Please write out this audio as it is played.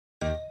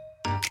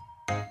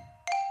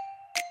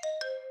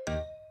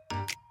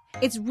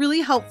It's really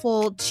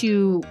helpful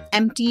to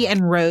empty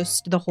and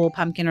roast the whole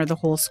pumpkin or the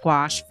whole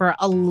squash for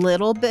a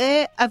little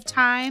bit of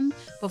time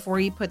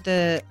before you put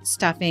the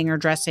stuffing or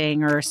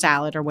dressing or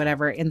salad or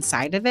whatever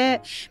inside of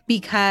it.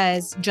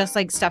 Because just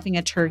like stuffing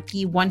a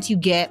turkey, once you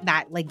get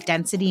that like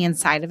density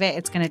inside of it,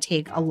 it's going to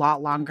take a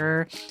lot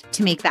longer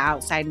to make the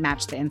outside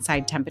match the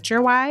inside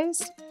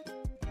temperature-wise.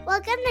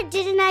 Welcome to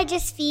Didn't I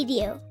Just Feed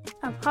You?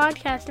 A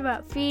podcast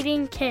about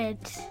feeding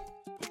kids.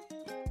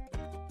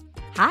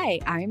 Hi,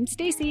 I'm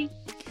Stacy.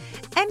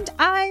 And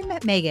I'm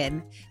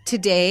Megan.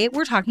 Today,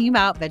 we're talking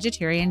about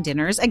vegetarian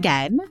dinners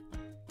again.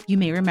 You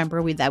may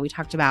remember that we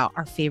talked about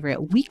our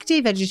favorite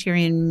weekday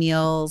vegetarian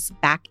meals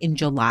back in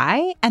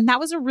July. And that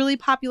was a really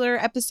popular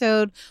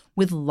episode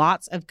with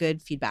lots of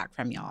good feedback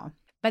from y'all.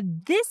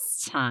 But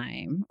this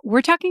time,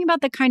 we're talking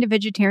about the kind of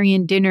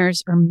vegetarian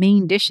dinners or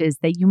main dishes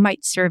that you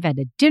might serve at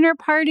a dinner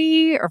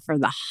party or for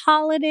the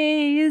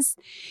holidays.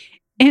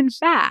 In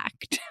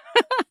fact,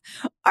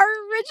 our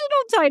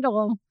original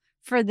title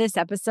for this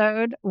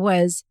episode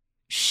was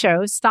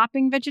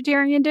Show-Stopping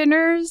Vegetarian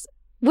Dinners,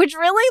 which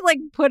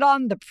really put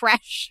on the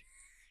pressure.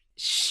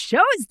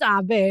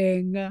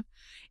 Show-stopping.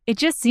 It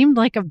just seemed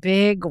like a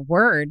big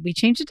word. We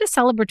changed it to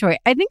celebratory.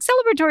 I think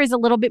celebratory is a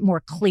little bit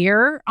more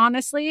clear,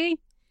 honestly.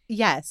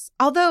 Yes.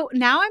 Although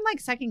now I'm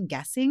second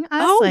guessing us.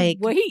 Oh,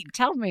 wait,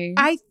 tell me.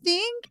 I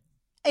think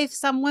if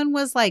someone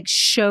was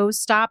show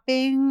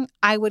stopping,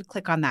 I would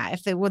click on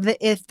that.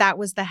 If that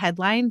was the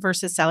headline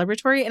versus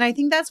celebratory. And I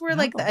think that's where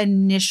the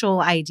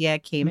initial idea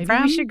came Maybe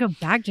from. We should go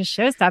back to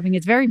show stopping.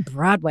 It's very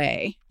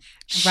Broadway.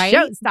 Right?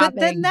 Show stopping. But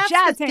then that's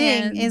jazz the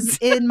hands. thing is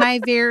in my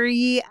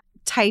very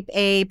type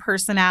A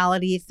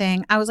personality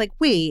thing, I was like,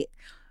 wait,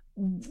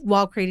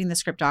 while creating the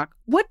script doc,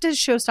 what does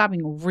show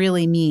stopping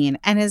really mean?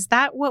 And is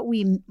that what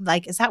we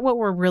is that what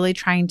we're really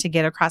trying to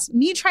get across?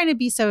 Me trying to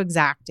be so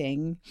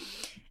exacting.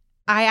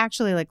 I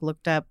actually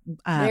looked up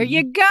there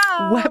you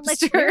go. Webster's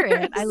Let's hear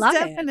it. I love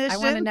it. I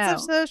want to know.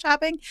 Of show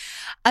stopping.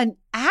 An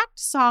act,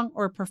 song,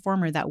 or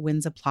performer that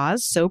wins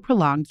applause so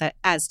prolonged that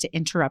as to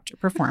interrupt a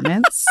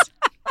performance.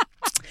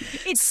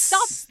 It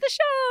stops the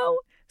show.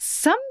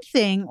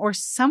 Something or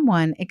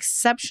someone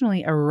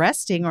exceptionally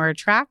arresting or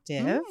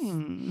attractive.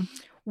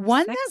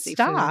 One that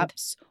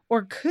stops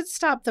or could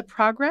stop the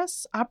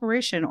progress,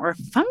 operation, or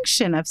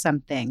function of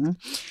something.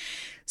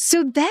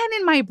 So then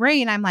in my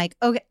brain, I'm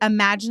okay,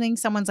 imagining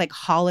someone's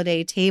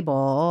holiday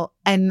table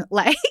and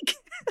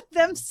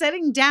them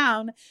setting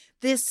down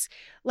this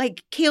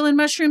kale and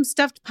mushroom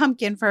stuffed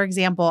pumpkin, for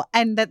example,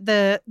 and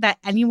that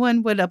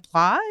anyone would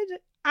applaud.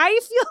 I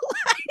feel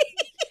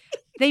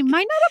they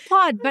might not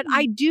applaud, but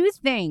I do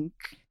think,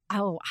 I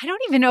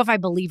don't even know if I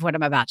believe what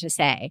I'm about to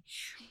say.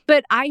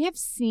 But I have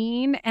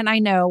seen, and I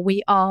know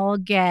we all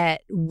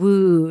get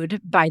wooed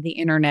by the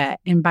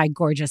internet and by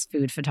gorgeous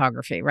food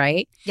photography,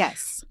 right?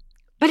 Yes.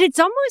 But it's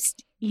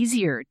almost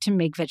easier to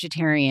make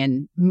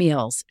vegetarian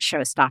meals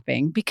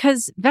show-stopping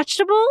because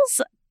vegetables,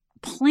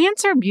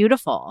 plants are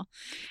beautiful.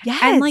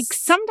 Yes. And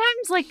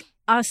sometimes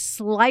a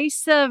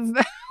slice of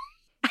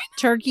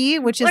turkey,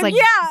 which is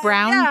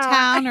brown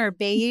town or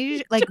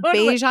beige,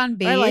 totally. Beige on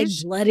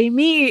beige. Or bloody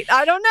meat.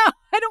 I don't know.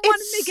 I don't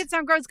want to make it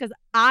sound gross because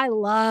I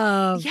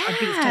love a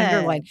beef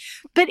tenderloin.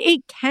 But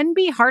it can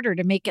be harder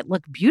to make it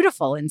look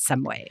beautiful in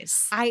some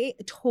ways. I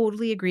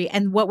totally agree.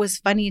 And what was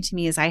funny to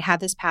me is I had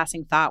this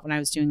passing thought when I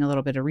was doing a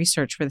little bit of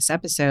research for this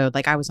episode.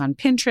 I was on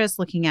Pinterest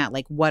looking at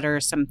what are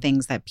some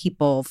things that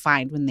people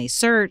find when they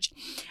search.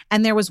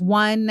 And there was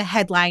one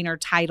headline or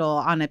title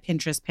on a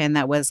Pinterest pin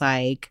that was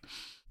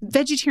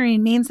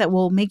vegetarian means that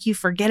will make you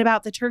forget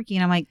about the turkey.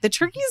 And I'm the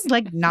turkey is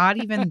not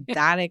even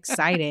that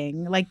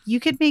exciting. You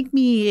could make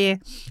me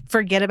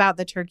forget about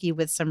the turkey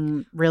with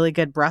some really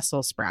good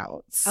Brussels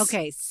sprouts.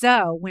 Okay,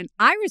 so when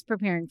I was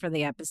preparing for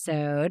the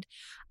episode,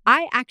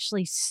 I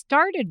actually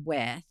started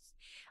with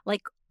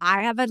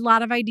I have a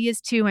lot of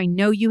ideas too. I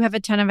know you have a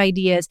ton of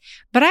ideas,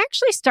 but I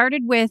actually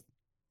started with,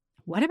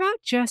 what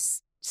about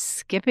just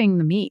skipping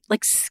the meat,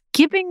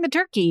 skipping the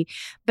turkey,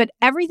 but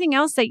everything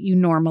else that you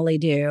normally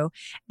do.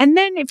 And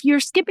then if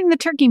you're skipping the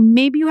turkey,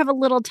 maybe you have a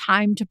little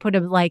time to put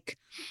a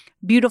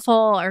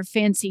beautiful or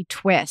fancy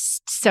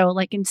twist. So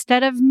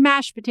instead of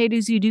mashed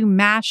potatoes, you do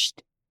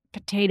mashed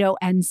potato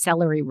and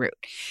celery root.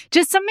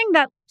 Just something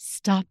that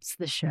stops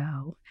the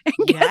show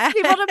and gets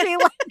people to be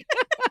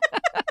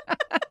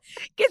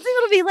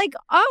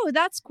oh,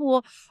 that's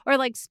cool. Or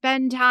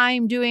spend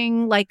time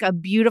doing a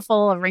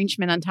beautiful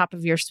arrangement on top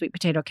of your sweet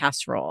potato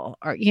casserole.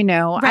 Or,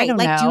 right, I don't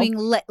know.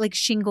 Doing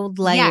shingled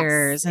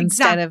layers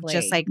instead of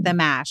just the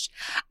mash.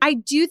 I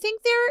do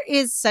think there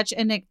is such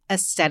an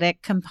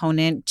aesthetic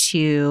component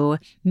to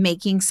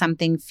making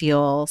something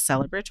feel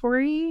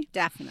celebratory.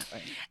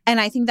 Definitely. And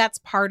I think that's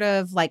part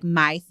of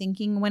my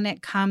thinking when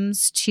it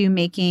comes to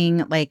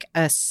making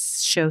a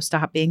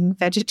show-stopping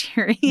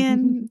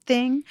vegetarian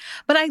thing.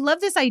 But I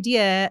love this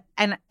idea,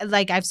 and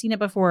I've seen it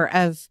before,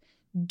 of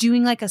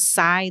doing a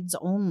sides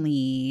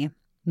only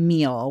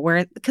meal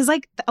where, because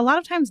a lot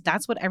of times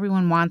that's what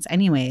everyone wants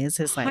anyways,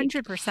 is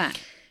 100%.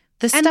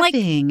 the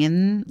stuffing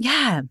and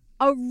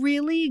a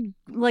really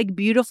like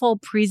beautiful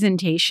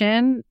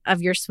presentation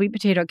of your sweet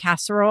potato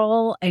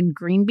casserole and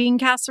green bean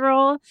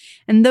casserole.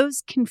 And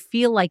those can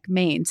feel like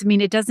mains. I mean,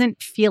 it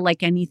doesn't feel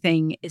like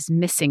anything is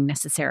missing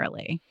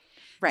necessarily.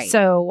 Right.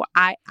 So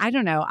I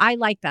don't know. I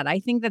like that. I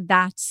think that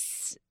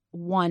that's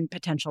one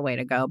potential way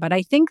to go. But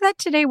I think that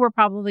today we're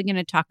probably going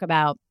to talk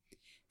about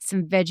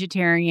some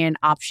vegetarian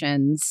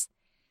options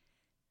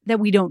that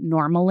we don't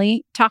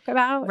normally talk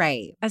about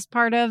as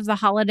part of the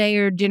holiday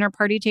or dinner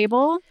party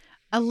table.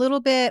 A little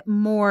bit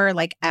more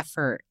like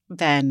effort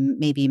than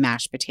maybe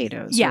mashed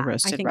potatoes or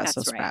roasted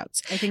Brussels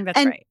sprouts. I think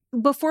that's right.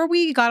 Before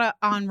we got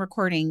on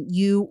recording,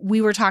 we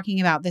were talking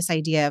about this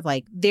idea of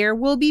like, there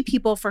will be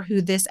people for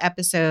who this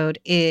episode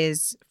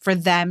is for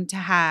them to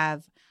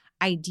have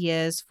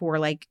ideas for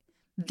like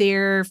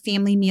their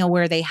family meal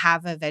where they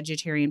have a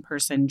vegetarian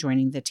person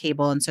joining the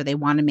table. And so they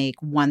want to make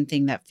one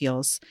thing that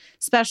feels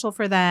special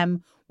for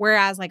them.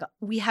 Whereas like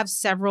we have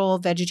several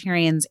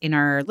vegetarians in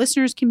our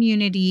listeners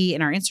community,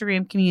 in our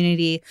Instagram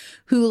community,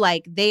 who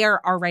like they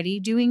are already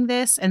doing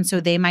this. And so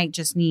they might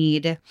just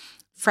need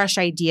fresh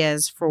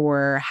ideas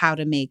for how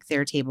to make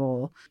their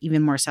table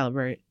even more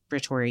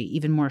celebratory,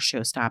 even more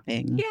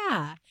show-stopping.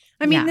 Yeah.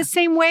 I mean, the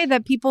same way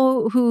that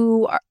people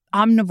who are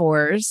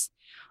omnivores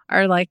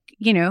are like,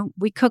 you know,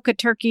 we cook a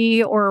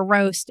turkey or a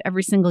roast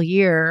every single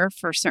year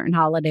for certain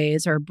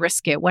holidays or a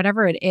brisket,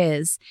 whatever it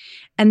is.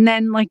 And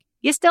then like,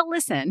 you still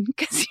listen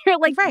because you're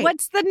like,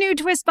 what's the new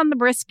twist on the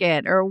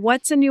brisket? Or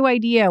what's a new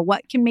idea?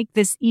 What can make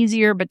this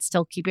easier but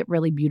still keep it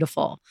really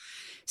beautiful?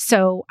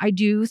 So I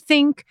do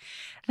think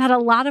that a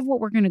lot of what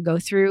we're going to go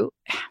through,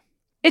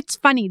 it's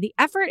funny. The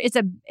effort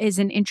is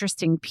an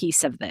interesting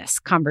piece of this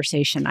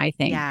conversation, I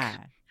think. Yeah.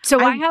 So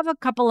I have a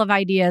couple of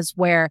ideas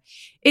where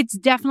it's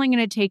definitely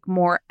going to take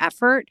more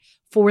effort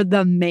for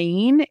the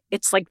main.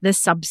 It's like the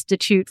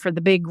substitute for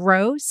the big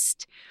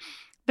roast.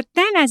 But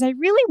then as I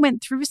really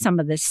went through some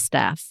of this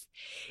stuff,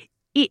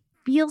 it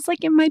feels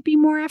like it might be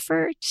more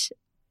effort,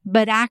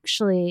 but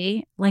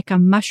actually like a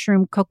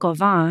mushroom coq au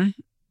vin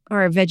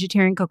or a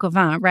vegetarian coq au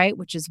vin, right?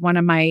 Which is one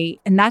of my,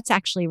 and that's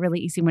actually a really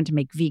easy one to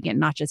make vegan,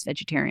 not just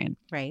vegetarian.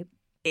 Right.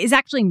 Is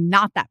actually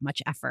not that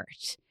much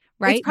effort.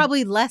 Right? It's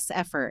probably less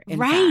effort.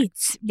 Right.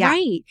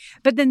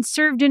 But then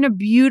served in a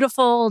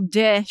beautiful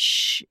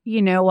dish,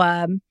 you know.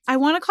 I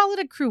want to call it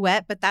a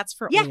cruet, but that's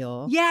for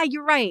oil. Yeah,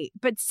 you're right.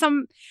 But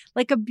some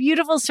like a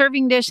beautiful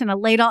serving dish and a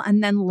ladle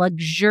and then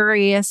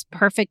luxurious,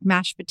 perfect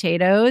mashed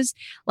potatoes.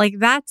 Like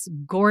that's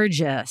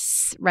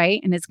gorgeous, right?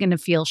 And it's going to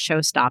feel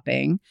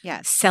show-stopping,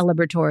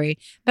 celebratory,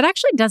 but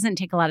actually doesn't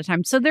take a lot of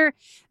time. So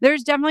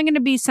there's definitely going to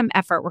be some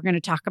effort we're going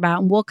to talk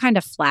about, and we'll kind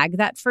of flag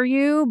that for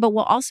you. But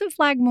we'll also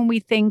flag when we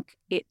think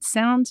it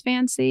sounds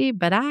fancy,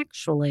 but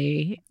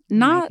actually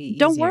not.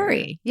 Don't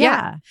worry.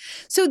 Yeah.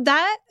 So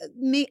that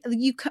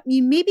you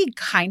maybe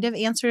kind of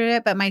answered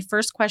it, but my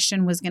first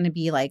question was going to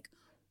be like,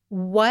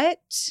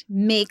 what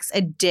makes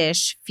a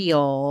dish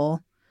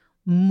feel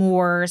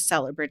more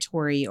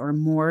celebratory or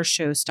more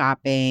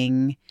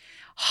show-stopping,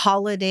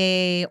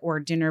 holiday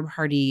or dinner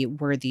party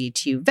worthy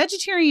to you,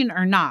 vegetarian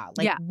or not?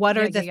 Like, what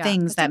are the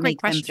things that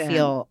make them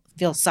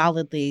feel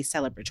solidly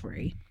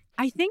celebratory?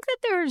 I think that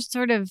there's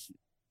sort of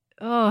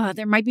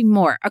there might be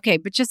more. Okay,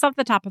 but just off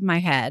the top of my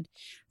head,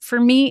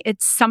 for me,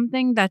 it's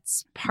something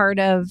that's part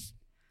of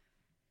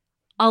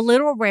a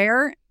little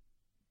rare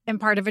and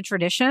part of a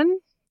tradition.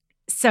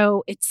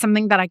 So it's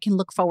something that I can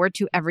look forward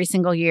to every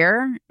single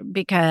year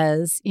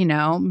because, you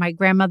know, my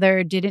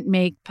grandmother didn't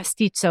make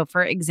pastizo,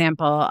 for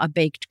example, a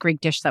baked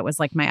Greek dish that was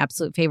like my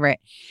absolute favorite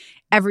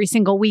every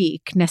single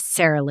week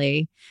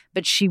necessarily,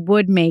 but she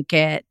would make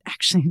it.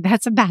 Actually,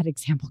 that's a bad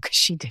example because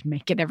she did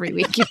make it every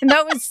week, even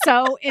though it was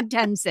so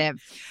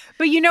intensive.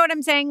 But you know what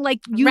I'm saying?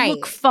 Like you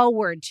look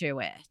forward to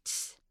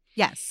it.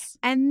 Yes.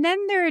 And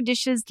then there are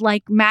dishes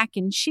like mac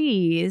and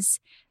cheese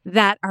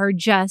that are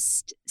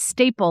just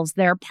staples.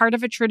 They're part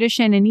of a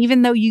tradition. And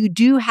even though you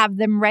do have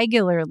them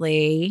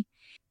regularly,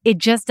 it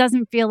just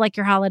doesn't feel like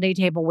your holiday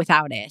table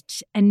without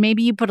it. And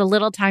maybe you put a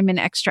little time and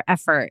extra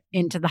effort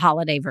into the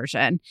holiday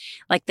version,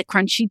 like the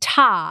crunchy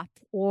top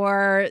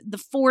or the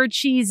 4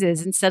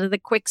 cheeses instead of the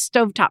quick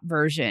stovetop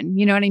version.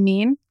 You know what I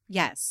mean?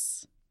 Yes.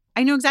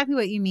 I know exactly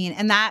what you mean.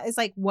 And that is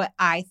like what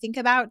I think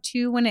about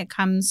too when it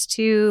comes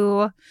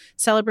to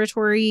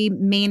celebratory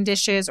main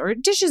dishes or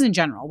dishes in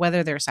general,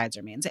 whether they're sides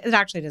or mains. It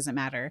actually doesn't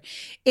matter.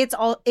 It's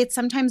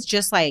sometimes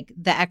just like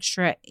the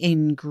extra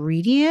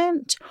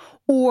ingredient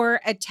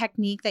or a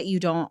technique that you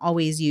don't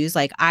always use.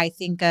 Like I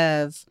think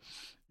of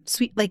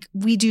like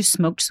we do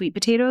smoked sweet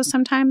potatoes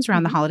sometimes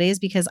around the holidays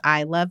because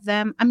I love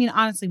them. I mean,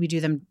 honestly, we do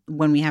them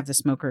when we have the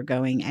smoker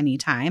going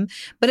anytime,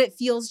 but it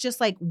feels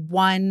just like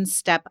one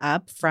step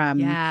up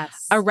from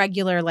a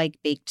regular like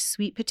baked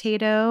sweet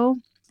potato.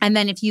 And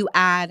then if you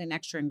add an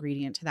extra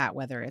ingredient to that,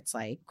 whether it's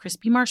like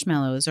crispy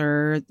marshmallows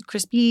or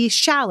crispy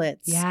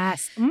shallots.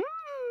 Yes.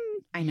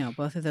 I know,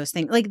 both of those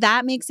things. Like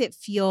that makes it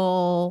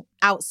feel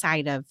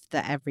outside of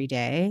the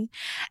everyday.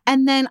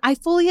 And then I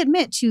fully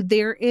admit too,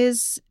 there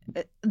is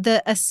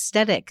the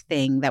aesthetic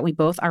thing that we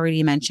both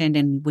already mentioned.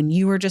 And when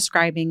you were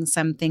describing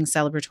something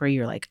celebratory,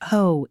 you're like,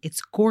 oh,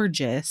 it's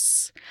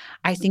gorgeous.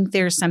 I think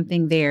there's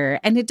something there.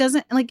 And it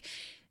doesn't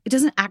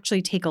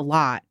actually take a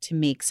lot to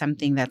make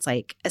something that's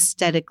like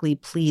aesthetically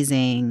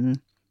pleasing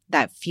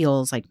that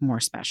feels like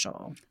more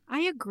special. I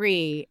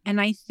agree.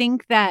 And I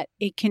think that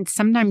it can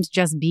sometimes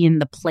just be in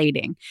the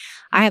plating.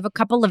 I have a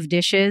couple of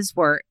dishes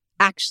where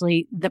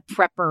actually the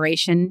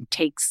preparation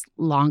takes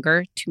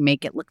longer to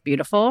make it look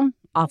beautiful.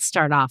 I'll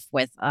start off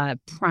with a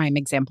prime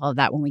example of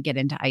that when we get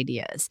into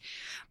ideas.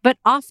 But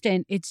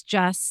often it's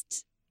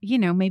just,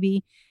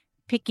 maybe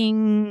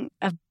picking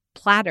a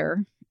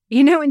platter,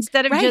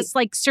 instead of just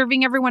like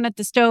serving everyone at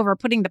the stove or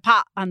putting the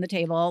pot on the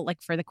table,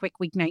 like for the quick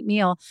weeknight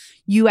meal,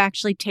 you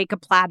actually take a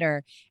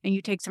platter and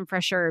you take some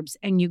fresh herbs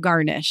and you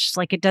garnish.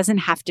 Like it doesn't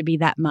have to be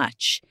that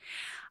much.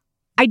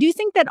 I do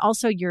think that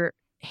also you're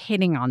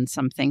hitting on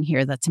something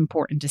here that's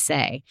important to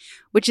say,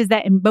 which is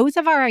that in both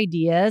of our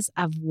ideas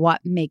of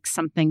what makes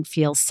something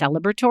feel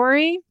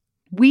celebratory,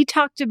 we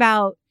talked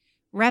about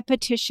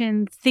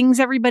repetition, things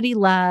everybody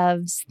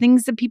loves,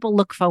 things that people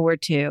look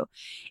forward to.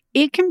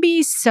 It can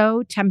be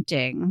so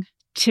tempting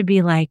to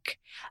be like,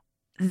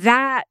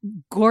 that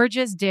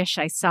gorgeous dish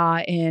I saw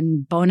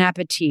in Bon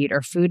Appetit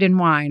or Food and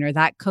Wine or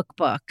that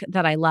cookbook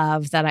that I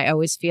love that I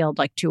always feel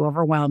like too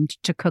overwhelmed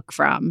to cook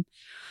from.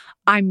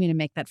 I'm going to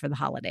make that for the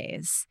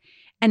holidays.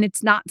 And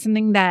it's not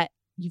something that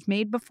you've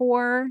made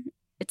before.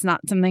 It's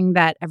not something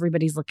that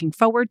everybody's looking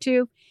forward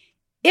to.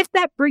 If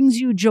that brings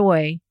you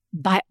joy,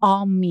 by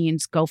all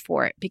means, go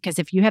for it. Because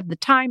if you have the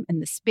time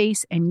and the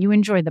space and you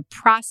enjoy the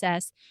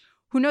process,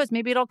 who knows,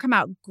 maybe it'll come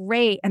out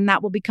great and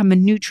that will become a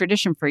new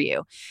tradition for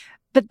you.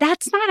 But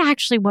that's not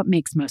actually what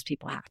makes most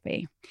people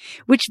happy.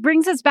 Which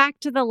brings us back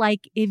to the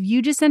if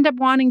you just end up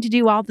wanting to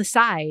do all the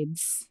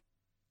sides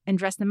and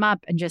dress them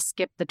up and just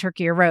skip the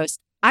turkey or roast,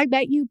 I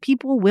bet you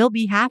people will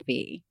be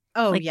happy.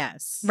 Oh,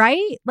 yes.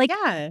 Right?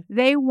 Yeah.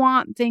 They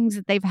want things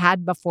that they've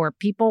had before.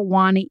 People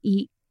want to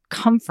eat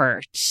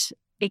comfort.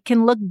 It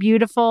can look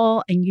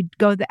beautiful and you'd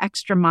go the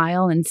extra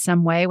mile in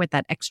some way with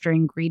that extra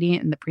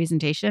ingredient in the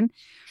presentation.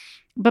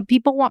 But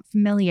people want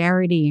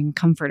familiarity and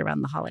comfort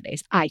around the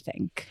holidays, I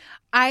think.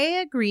 I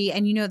agree.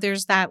 And,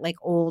 there's that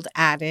old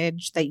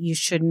adage that you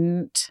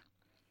shouldn't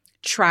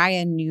try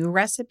a new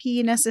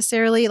recipe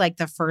necessarily, like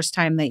the first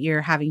time that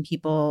you're having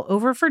people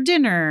over for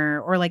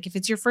dinner, or if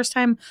it's your first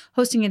time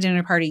hosting a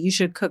dinner party, you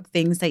should cook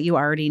things that you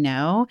already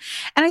know.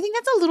 And I think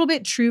that's a little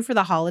bit true for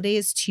the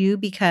holidays too,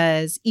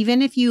 because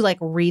even if you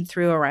read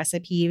through a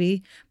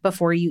recipe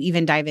before you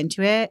even dive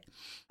into it,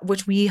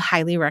 which we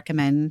highly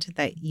recommend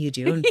that you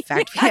do. In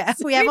fact,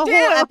 we have a whole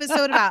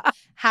episode about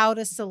how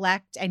to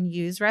select and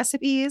use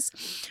recipes.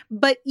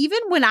 But even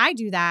when I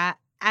do that,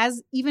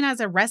 even as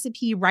a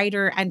recipe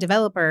writer and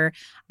developer,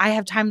 I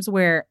have times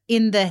where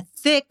in the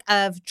thick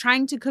of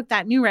trying to cook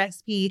that new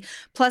recipe,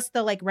 plus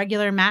the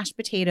regular mashed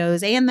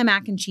potatoes and the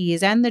mac and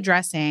cheese and the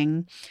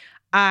dressing,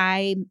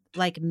 I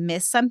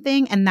miss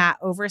something. And that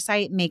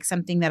oversight makes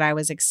something that I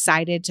was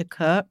excited to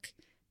cook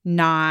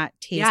not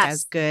taste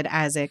as good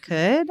as it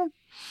could.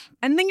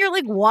 And then you're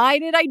like, why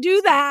did I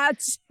do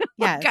that?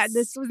 Yes. God,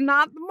 this was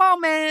not the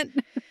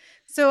moment.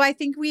 So I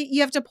think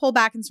you have to pull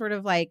back and sort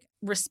of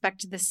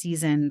respect the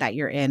season that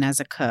you're in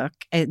as a cook.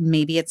 And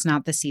maybe it's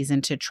not the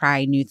season to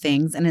try new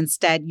things. And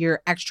instead,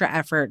 your extra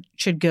effort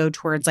should go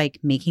towards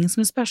making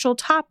some special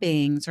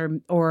toppings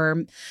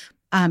or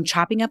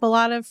chopping up a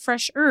lot of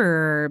fresh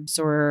herbs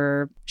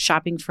or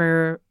shopping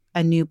for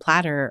a new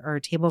platter or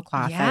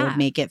tablecloth that would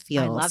make it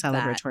feel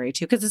celebratory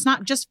too. Because it's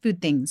not just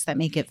food things that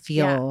make it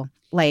feel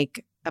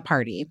like a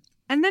party.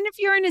 And then if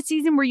you're in a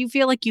season where you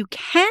feel like you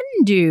can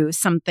do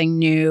something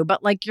new,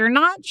 but you're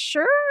not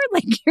sure,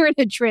 you're in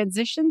a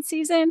transition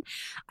season,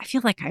 I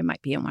feel like I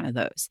might be in one of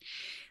those.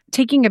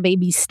 Taking a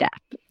baby step,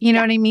 you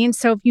know what I mean?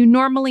 So if you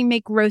normally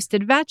make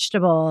roasted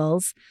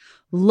vegetables,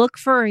 look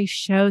for a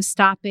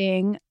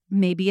show-stopping,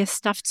 maybe a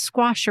stuffed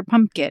squash or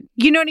pumpkin.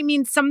 You know what I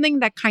mean? Something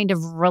that kind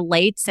of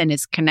relates and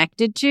is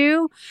connected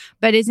to,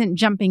 but isn't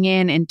jumping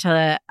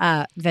into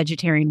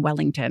vegetarian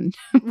Wellington.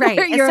 Right.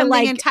 It's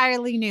something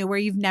entirely new where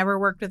you've never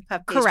worked with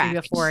puff pastry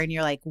before and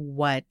you're like,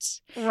 what?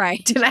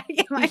 Right. Did I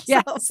get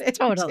myself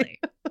into?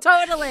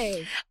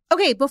 Totally.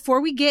 Okay,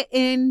 before we get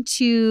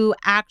into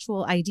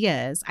actual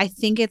ideas, I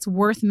think it's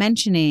worth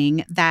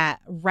mentioning that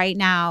right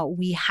now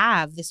we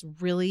have this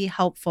really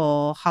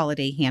helpful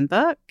holiday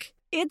handbook.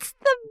 It's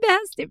the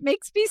best. It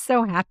makes me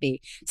so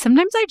happy.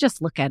 Sometimes I just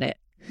look at it.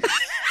 Is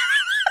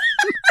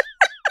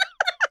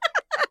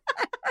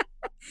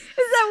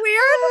that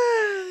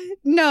weird?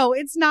 No,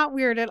 it's not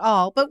weird at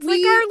all. But it's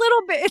our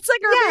little bit. It's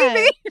like our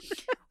baby.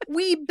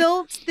 We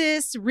built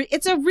this.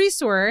 It's a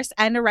resource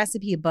and a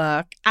recipe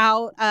book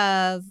out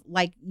of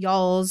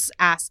y'all's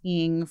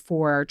asking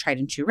for tried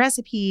and true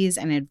recipes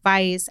and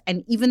advice.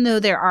 And even though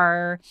there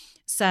are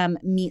some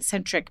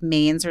meat-centric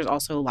mains. There's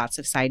also lots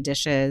of side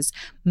dishes.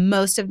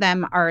 Most of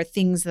them are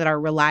things that are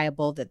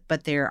reliable,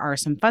 but there are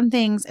some fun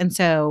things. And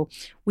so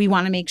we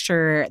want to make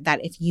sure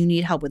that if you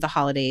need help with the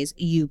holidays,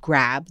 you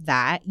grab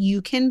that.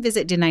 You can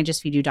visit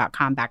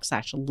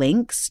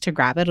didn'tijustfeedyou.com/links to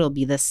grab it. It'll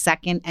be the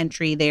second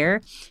entry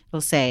there.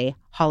 It'll say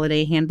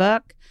Holiday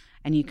Handbook,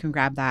 and you can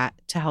grab that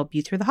to help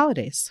you through the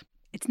holidays.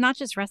 It's not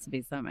just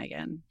recipes though,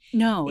 Megan.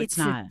 No, it's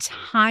not. It's a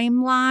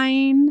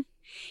timeline.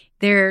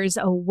 There's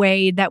a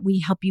way that we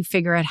help you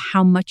figure out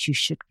how much you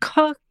should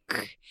cook.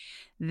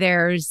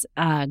 There's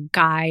a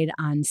guide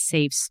on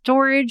safe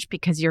storage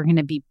because you're going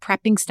to be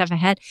prepping stuff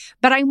ahead.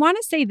 But I want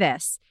to say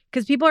this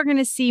because people are going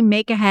to see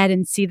Make Ahead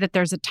and see that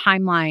there's a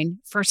timeline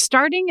for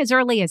starting as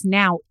early as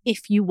now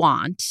if you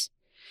want,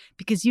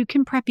 because you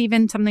can prep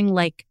even something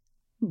like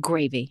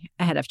gravy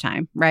ahead of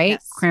time, right?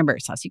 Yes. Cranberry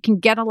sauce. You can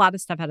get a lot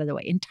of stuff out of the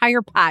way.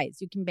 Entire pies,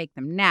 you can bake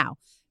them now.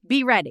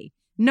 Be ready.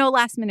 No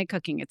last minute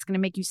cooking. It's going to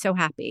make you so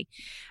happy.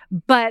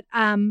 But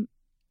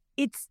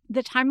it's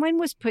the timeline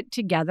was put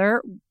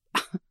together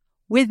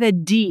with a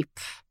deep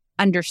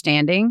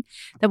understanding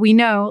that we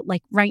know,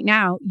 like right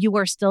now, you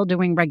are still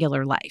doing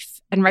regular life.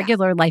 And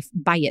regular life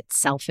by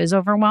itself is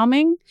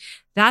overwhelming.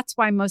 That's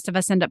why most of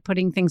us end up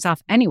putting things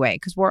off anyway,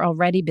 because we're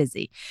already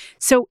busy.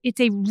 So it's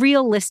a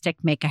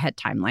realistic Make Ahead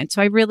timeline.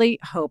 So I really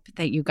hope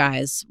that you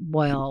guys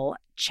will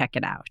check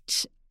it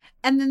out.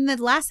 And then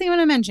the last thing I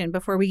want to mention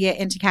before we get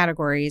into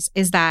categories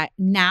is that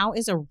now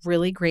is a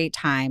really great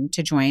time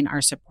to join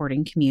our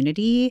supporting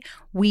community.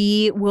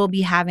 We will be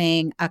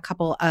having a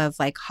couple of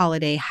like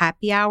holiday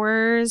happy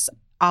hours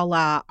a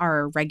la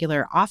our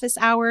regular office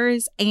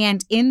hours.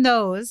 And in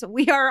those,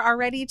 we are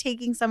already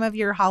taking some of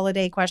your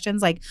holiday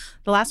questions. Like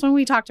the last one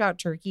we talked about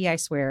turkey, I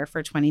swear,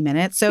 for 20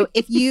 minutes. So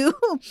if you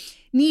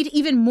need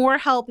even more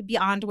help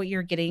beyond what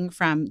you're getting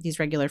from these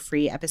regular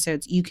free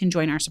episodes, you can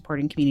join our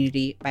supporting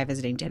community by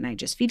visiting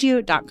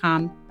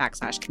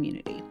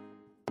didn'tijustfeedyou.com/community.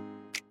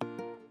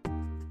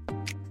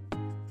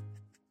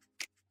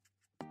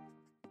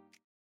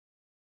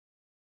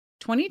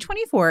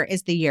 "2024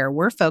 is the year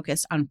we're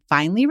focused on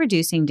finally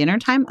reducing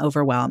dinnertime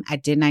overwhelm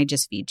at Didn't I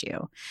Just Feed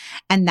You?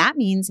 And that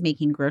means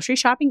making grocery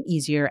shopping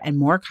easier and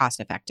more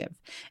cost-effective,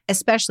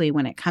 especially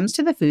when it comes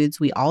to the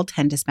foods we all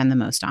tend to spend the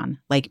most on,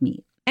 like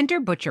meat.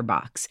 Enter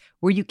ButcherBox,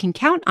 where you can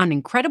count on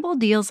incredible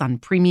deals on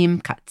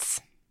premium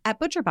cuts. At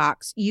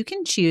ButcherBox, you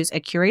can choose a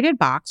curated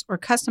box or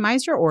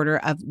customize your order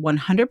of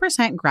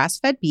 100%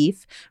 grass-fed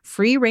beef,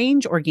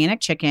 free-range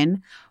organic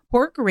chicken,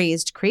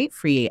 pork-raised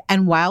crate-free,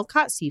 and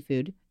wild-caught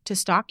seafood to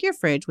stock your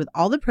fridge with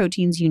all the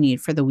proteins you need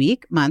for the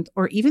week, month,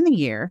 or even the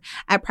year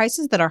at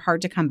prices that are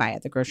hard to come by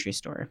at the grocery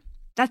store.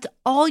 That's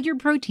all your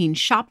protein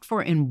shopped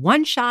for in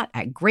one shot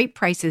at great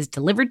prices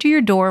delivered to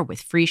your door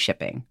with free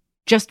shipping.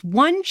 Just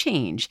one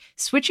change,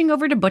 switching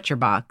over to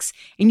ButcherBox,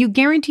 and you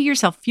guarantee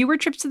yourself fewer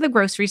trips to the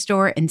grocery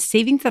store and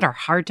savings that are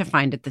hard to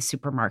find at the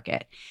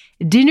supermarket.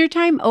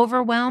 Dinnertime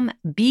overwhelm,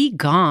 be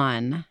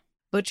gone.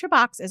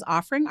 ButcherBox is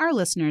offering our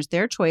listeners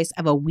their choice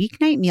of a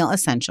weeknight meal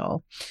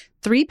essential: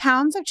 3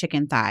 pounds of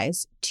chicken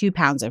thighs, 2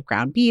 pounds of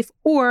ground beef,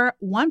 or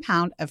 1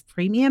 pound of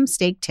premium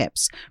steak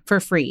tips for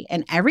free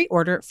in every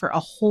order for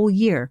a whole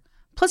year.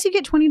 Plus, you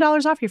get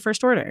 $20 off your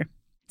first order.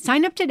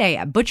 Sign up today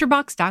at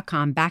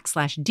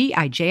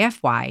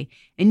butcherbox.com/DIJFY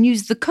and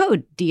use the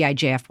code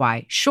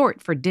DIJFY,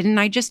 short for Didn't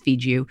I Just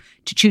Feed You,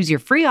 to choose your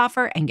free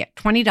offer and get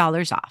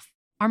 $20 off.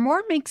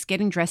 Armoire makes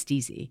getting dressed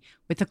easy.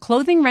 With a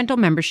clothing rental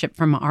membership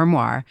from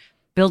Armoire,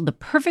 build the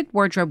perfect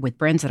wardrobe with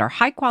brands that are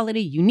high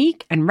quality,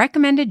 unique, and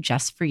recommended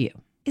just for you.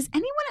 Is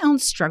anyone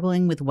else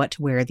struggling with what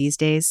to wear these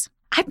days?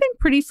 I've been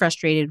pretty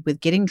frustrated with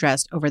getting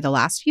dressed over the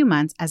last few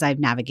months as I've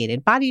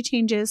navigated body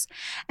changes,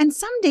 and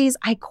some days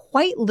I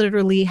quite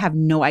literally have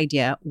no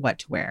idea what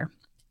to wear.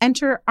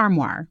 Enter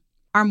Armoire.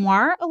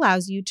 Armoire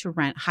allows you to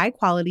rent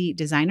high-quality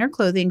designer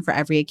clothing for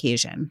every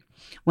occasion.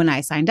 When I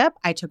signed up,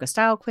 I took a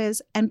style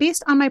quiz, and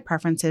based on my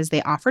preferences,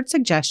 they offered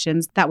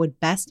suggestions that would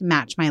best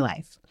match my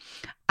life.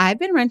 I've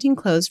been renting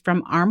clothes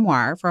from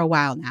Armoire for a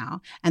while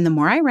now, and the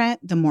more I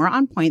rent, the more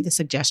on point the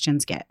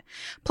suggestions get.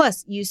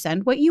 Plus, you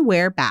send what you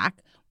wear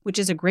back, which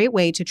is a great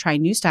way to try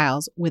new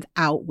styles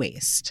without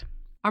waste.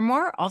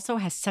 Armoire also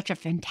has such a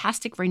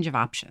fantastic range of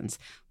options.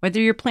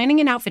 Whether you're planning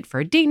an outfit for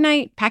a date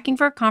night, packing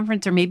for a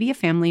conference, or maybe a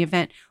family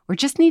event, or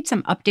just need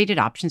some updated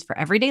options for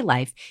everyday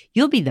life,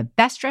 you'll be the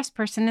best dressed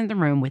person in the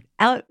room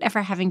without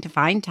ever having to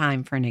find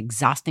time for an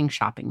exhausting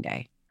shopping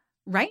day.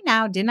 Right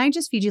now, Didn't I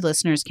Just Feed You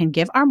listeners can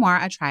give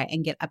Armoire a try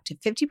and get up to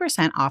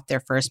 50% off their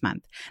first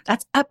month.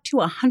 That's up to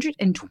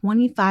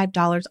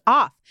 $125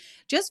 off.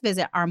 Just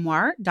visit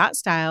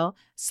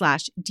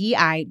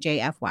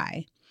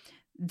armoire.style/DIJFY.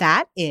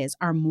 That is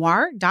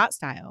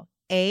armoire.style,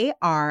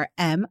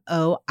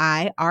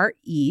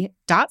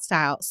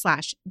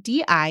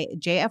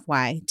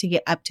 ARMOIRE.style/DIJFY to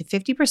get up to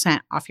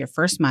 50% off your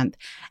first month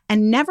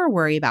and never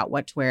worry about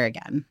what to wear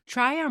again.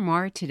 Try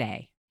Armoire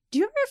today. Do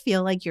you ever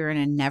feel like you're in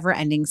a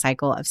never-ending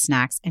cycle of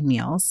snacks and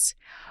meals?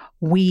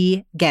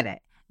 We get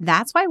it.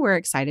 That's why we're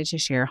excited to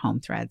share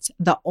Home Threads,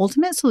 the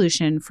ultimate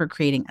solution for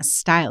creating a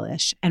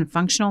stylish and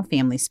functional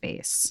family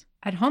space.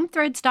 At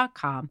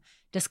HomeThreads.com,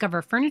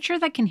 discover furniture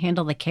that can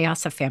handle the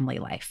chaos of family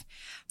life.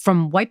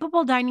 From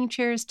wipeable dining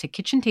chairs to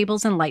kitchen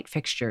tables and light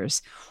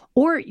fixtures.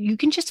 Or you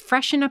can just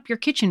freshen up your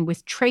kitchen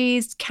with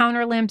trays,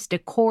 counter lamps,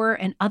 decor,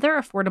 and other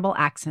affordable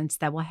accents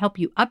that will help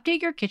you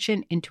update your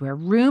kitchen into a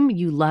room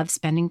you love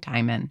spending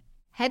time in.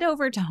 Head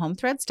over to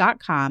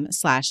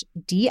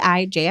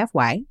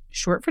homethreads.com/DIJFY,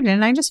 short for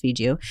Didn't I Just Feed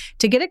You,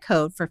 to get a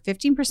code for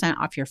 15%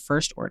 off your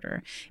first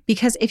order.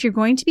 Because if you're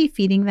going to be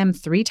feeding them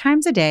 3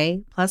 times a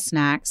day, plus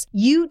snacks,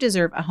 you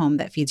deserve a home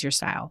that feeds your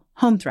style.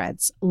 Home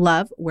Threads,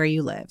 love where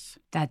you live.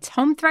 That's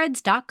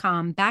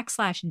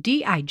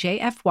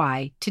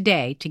homethreads.com/DIJFY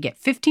today to get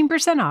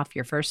 15% off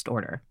your first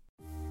order.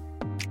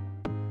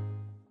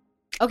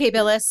 Okay,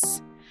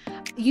 Billis.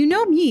 You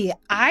know me,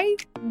 I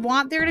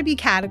want there to be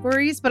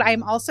categories, but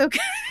I'm also...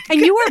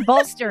 And you were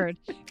bolstered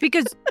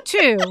because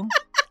 2,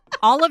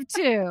 all of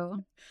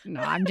 2, no,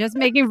 I'm just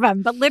making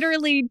fun, but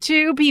literally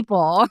 2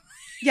 people.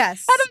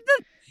 Yes. Out of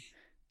the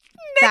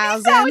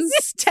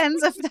thousands,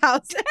 tens of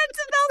thousands of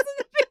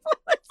people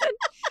listen. 2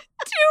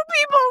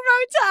 people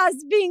wrote to us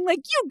being like,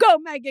 you go,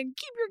 Megan,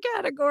 keep your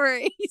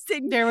category.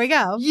 There we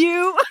go.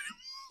 You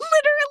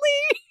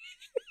literally,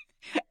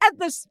 at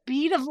the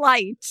speed of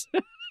light...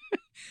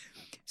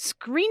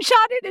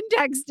 screenshotted and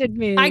texted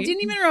me. I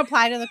didn't even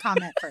reply to the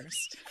comment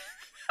first.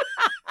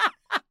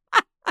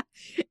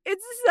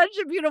 It's such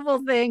a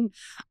beautiful thing.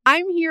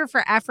 I'm here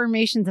for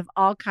affirmations of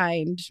all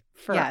kind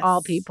for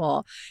all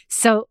people.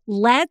 So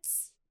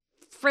let's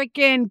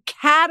freaking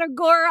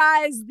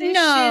categorize this shiz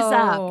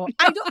up.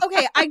 I don't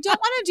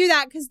want to do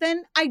that because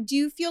then I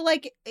do feel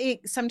like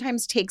it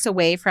sometimes takes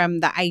away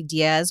from the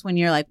ideas when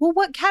you're like, well,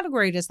 what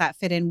category does that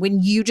fit in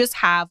when you just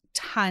have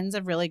tons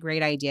of really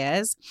great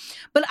ideas?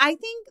 But I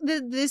think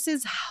that this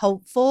is a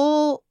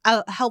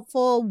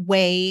helpful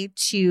way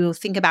to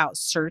think about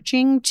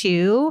searching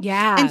too.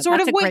 Yeah, and sort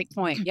that's of a great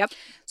point. Yep.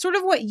 Sort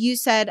of what you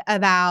said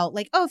about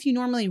like, oh, if you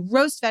normally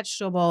roast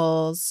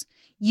vegetables,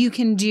 you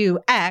can do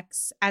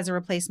X as a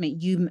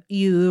replacement.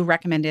 You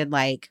recommended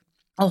like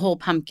a whole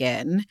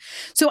pumpkin.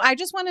 So I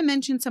just want to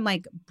mention some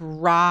like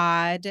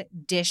broad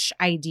dish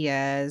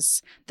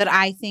ideas that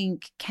I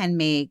think can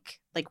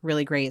make like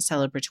really great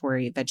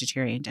celebratory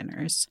vegetarian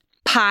dinners.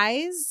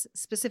 Pies,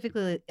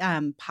 specifically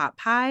pot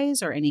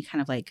pies or any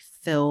kind of like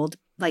filled,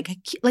 like a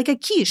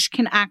quiche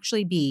can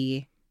actually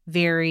be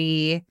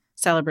very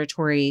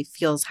celebratory,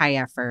 feels high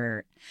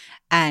effort,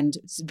 and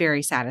it's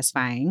very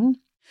satisfying.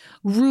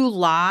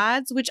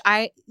 Roulades, which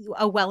a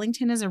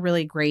Wellington is a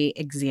really great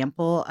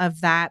example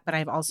of that, but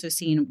I've also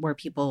seen where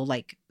people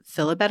like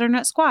fill a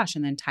butternut squash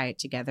and then tie it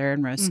together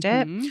and roast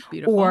it.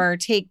 Beautiful. Or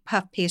take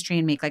puff pastry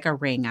and make like a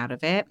ring out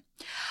of it.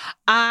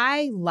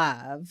 I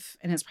love,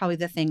 and it's probably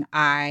the thing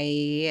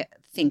I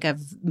think of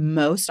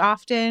most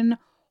often,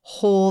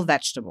 whole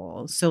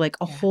vegetables. So like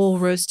a whole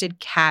roasted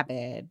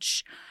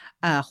cabbage,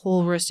 a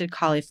whole roasted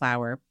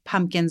cauliflower,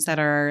 pumpkins that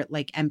are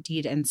like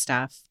emptied and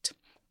stuffed.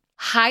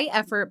 High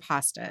effort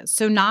pastas.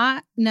 So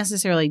not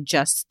necessarily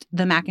just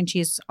the mac and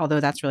cheese, although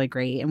that's really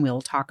great. And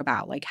we'll talk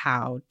about like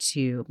how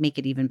to make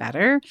it even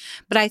better.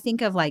 But I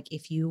think of like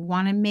if you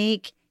want to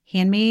make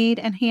handmade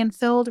and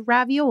hand-filled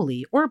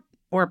ravioli or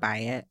buy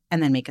it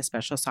and then make a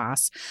special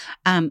sauce.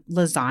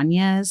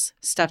 Lasagnas,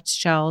 stuffed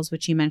shells,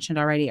 which you mentioned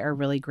already, are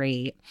really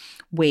great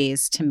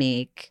ways to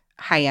make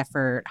high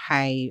effort,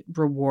 high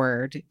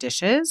reward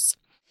dishes.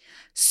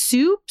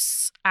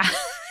 Soups.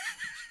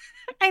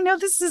 I know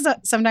this is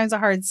sometimes a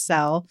hard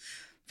sell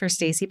for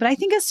Stacy, but I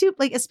think a soup,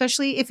 like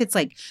especially if it's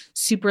like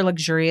super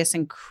luxurious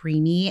and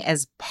creamy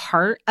as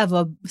part of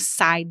a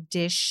side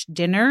dish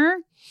dinner,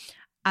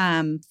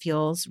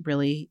 feels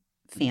really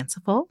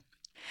fanciful.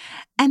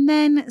 And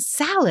then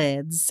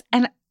salads.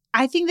 And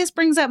I think this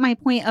brings up my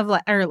point of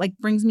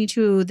brings me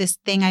to this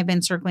thing I've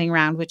been circling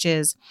around, which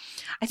is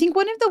I think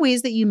one of the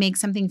ways that you make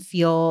something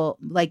feel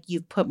like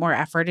you've put more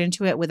effort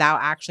into it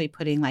without actually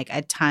putting like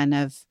a ton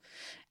of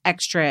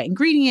extra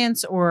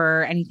ingredients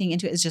or anything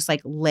into it is just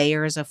like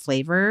layers of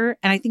flavor.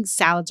 And I think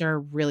salads are a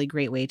really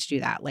great way to do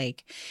that.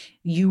 Like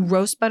you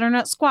roast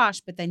butternut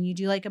squash, but then you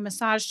do like a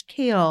massaged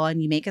kale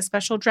and you make a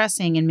special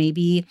dressing and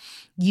maybe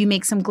you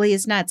make some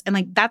glazed nuts. And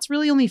like that's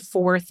really only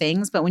 4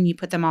 things, but when you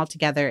put them all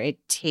together, it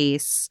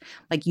tastes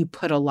like you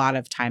put a lot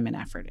of time and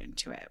effort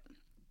into it.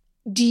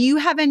 Do you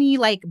have any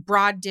like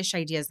broad dish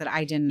ideas that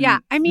I didn't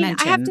mention? I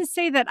have to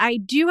say that I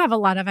do have a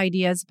lot of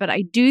ideas, but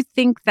I do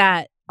think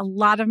that a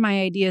lot of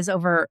my ideas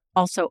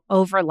also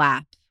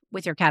overlap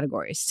with your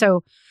categories.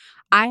 So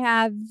I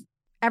have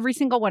every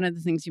single one of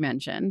the things you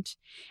mentioned.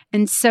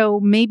 And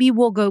so maybe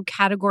we'll go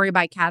category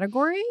by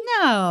category.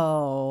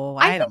 No,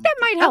 I think that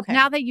might help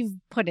now that you've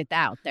put it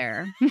out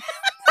there.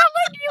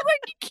 You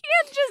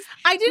can't just.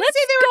 I didn't say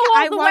they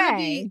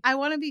were. I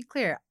want to be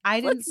clear.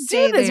 I didn't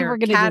say they were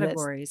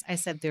categories. I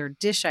said they're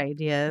dish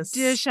ideas.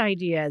 Dish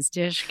categories.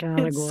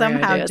 It's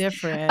somehow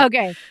different.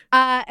 Okay.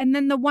 And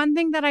then the one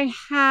thing that I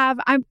have,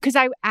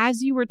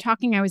 as you were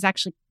talking, I was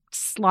actually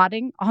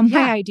slotting all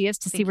my ideas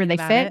to see where they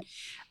fit.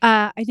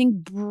 I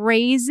think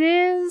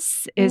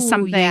braises is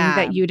something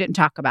that you didn't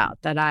talk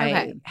about that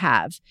I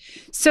have.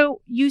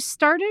 So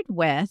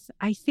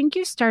I think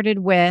you started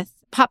with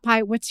pot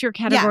pie. What's your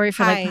category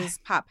for pies?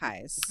 Pot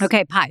pies.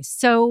 Okay, pies.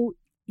 So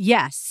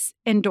yes,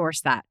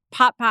 endorse that.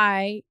 Pot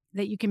pie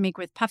that you can make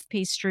with puff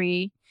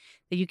pastry,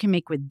 that you can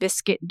make with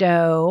biscuit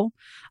dough.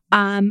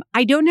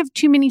 I don't have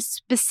too many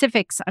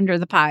specifics under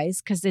the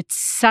pies because it's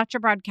such a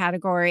broad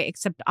category,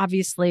 except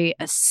obviously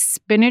a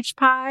spinach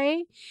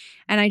pie.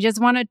 And I just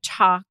want to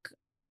talk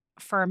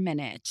for a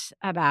minute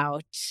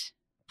about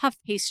puff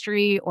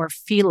pastry or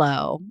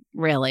phyllo,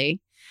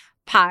 really,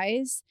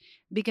 pies,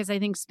 because I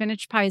think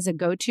spinach pie is a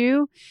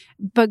go-to.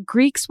 But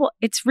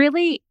it's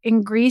really,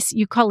 in Greece,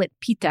 you call it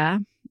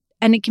pita,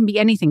 and it can be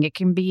anything. It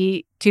can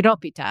be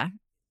tiropita.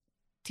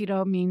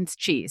 Tiro means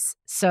cheese.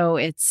 So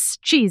it's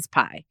cheese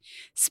pie,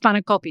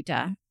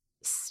 spanakopita,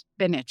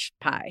 spinach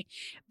pie.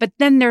 But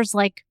then there's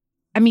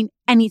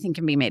anything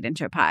can be made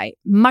into a pie.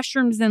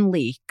 Mushrooms and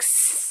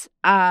leeks,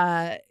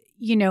 and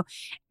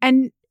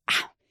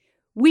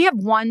we have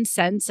one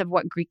sense of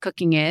what Greek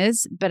cooking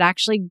is, but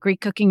actually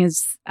Greek cooking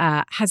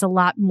has a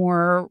lot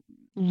more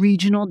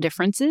regional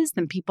differences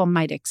than people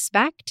might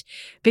expect,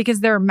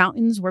 because there are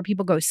mountains where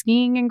people go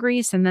skiing in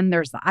Greece, and then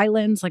there's the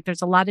islands. Like,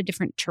 there's a lot of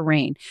different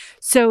terrain.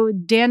 So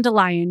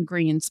dandelion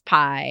greens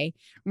pie,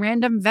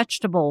 random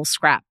vegetable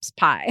scraps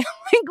pie,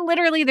 like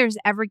literally there's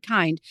every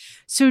kind.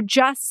 So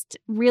just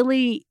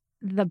really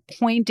the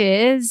point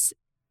is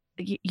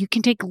you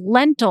can take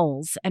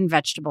lentils and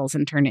vegetables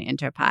and turn it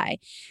into a pie.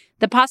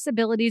 The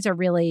possibilities are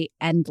really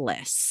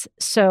endless.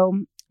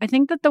 So I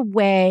think that the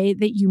way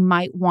that you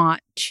might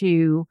want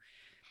to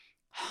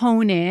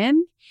hone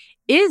in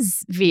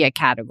is via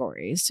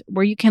categories,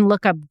 where you can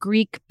look up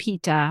Greek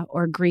pita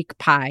or Greek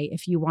pie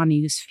if you want to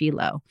use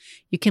phyllo.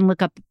 You can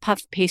look up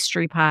puff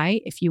pastry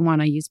pie if you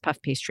want to use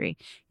puff pastry.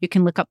 You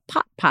can look up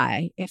pot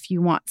pie if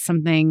you want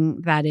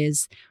something that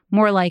is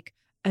more like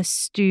a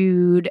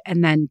stewed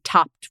and then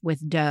topped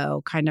with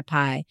dough kind of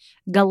pie.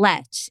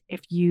 Galette if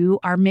you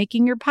are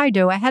making your pie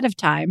dough ahead of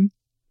time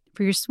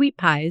for your sweet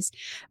pies.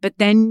 But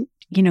then,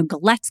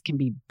 galettes can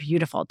be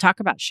beautiful.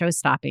 Talk about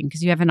show-stopping,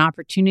 because you have an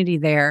opportunity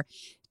there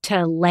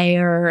to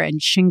layer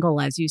and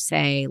shingle, as you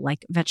say,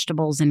 like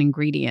vegetables and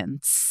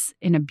ingredients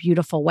in a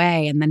beautiful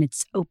way. And then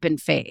it's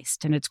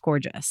open-faced and it's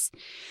gorgeous.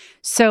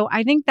 So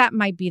I think that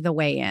might be the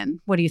way in.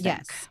 What do you think?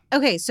 Yes.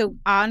 Okay, so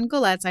on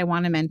galettes, I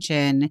want to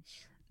mention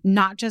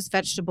not just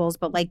vegetables,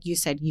 but like you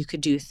said, you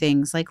could do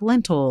things like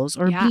lentils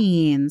or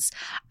beans.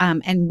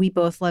 And we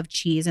both love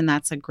cheese, and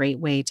that's a great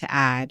way to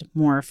add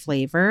more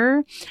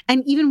flavor.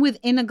 And even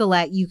within a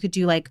galette, you could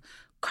do like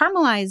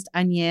caramelized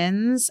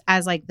onions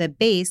as like the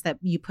base that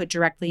you put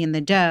directly in the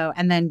dough,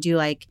 and then do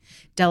like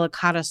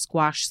delicata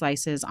squash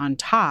slices on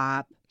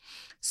top.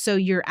 So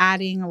you're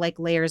adding like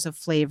layers of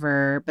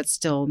flavor, but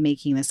still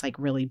making this like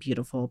really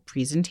beautiful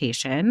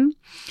presentation.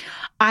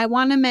 I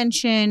want to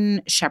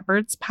mention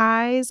shepherd's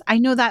pies. I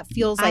know that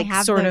feels like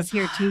sort of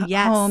here too.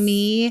 Yes.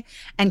 Homey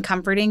and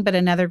comforting, but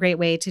another great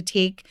way to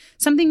take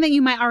something that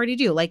you might already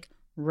do, like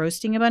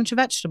roasting a bunch of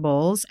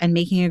vegetables and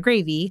making a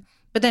gravy,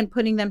 but then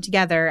putting them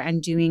together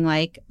and doing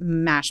like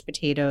mashed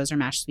potatoes or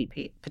mashed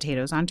sweet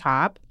potatoes on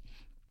top.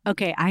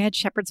 Okay, I had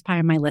shepherd's pie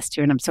on my list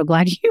too, and I'm so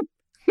glad you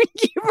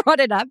brought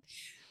it up.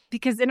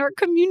 Because in our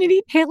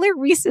community, Taylor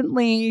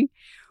recently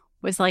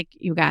was like,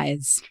 you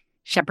guys,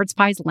 shepherd's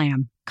pie is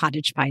lamb,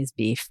 cottage pie is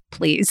beef,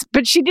 please.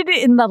 But she did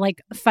it in the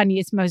like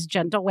funniest, most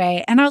gentle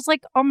way. And I was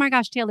like, oh my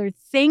gosh, Taylor,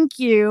 thank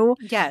you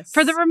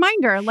for the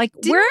reminder. Like,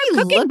 we're a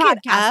cooking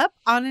podcast up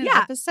on an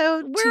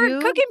episode We're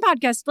a cooking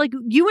podcast. Like,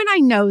 you and I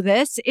know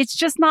this. It's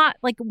just not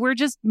like we're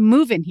just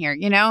moving here,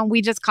 and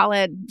we just call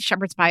it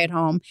shepherd's pie at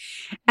home.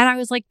 And I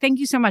was like, thank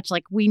you so much.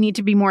 Like, we need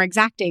to be more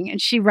exacting.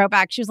 And she wrote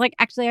back, she was like,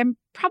 actually, I'm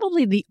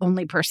probably the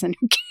only person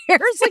who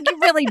cares. Like, you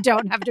really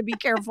don't have to be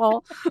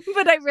careful.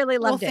 But I really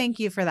loved it. Well, thank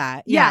you for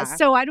that. Yeah.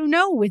 So I don't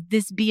know, would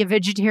this be a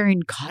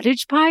vegetarian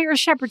cottage pie or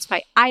shepherd's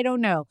pie? I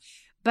don't know.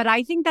 But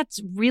I think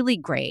that's really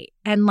great.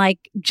 And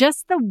like,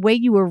 just the way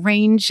you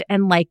arrange,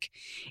 and like,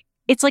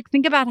 it's like,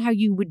 think about how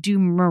you would do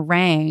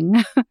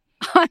meringue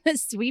on a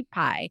sweet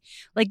pie.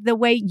 Like the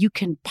way you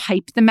can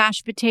pipe the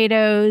mashed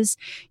potatoes,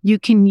 you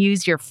can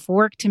use your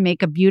fork to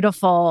make a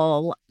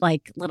beautiful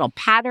like little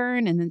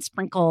pattern and then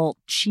sprinkle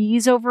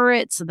cheese over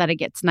it so that it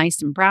gets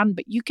nice and brown.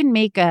 But you can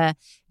make a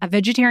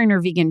vegetarian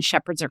or vegan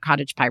shepherd's or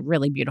cottage pie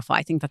really beautiful.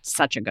 I think that's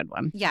such a good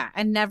one. Yeah.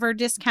 And never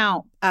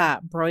discount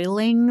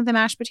broiling the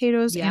mashed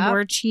potatoes and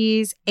or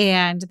cheese,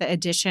 and the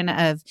addition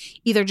of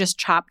either just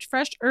chopped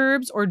fresh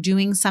herbs or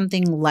doing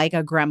something like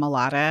a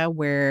gremolata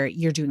where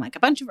you're doing like a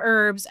bunch of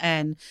herbs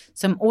and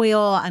some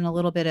oil and a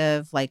little bit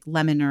of like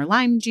lemon or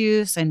lime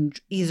juice, and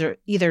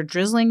either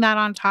drizzling that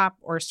on top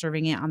or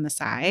serving it on the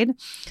side.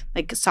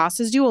 Like,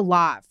 sauces do a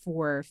lot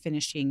for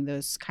finishing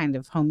those kind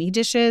of homey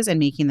dishes and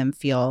making them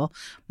feel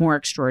more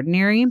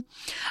extraordinary.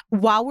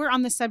 While we're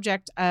on the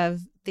subject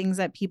of things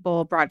that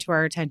people brought to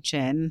our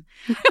attention,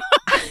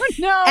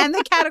 No. And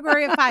the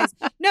category of pies.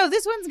 No,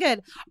 this one's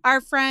good.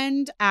 Our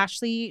friend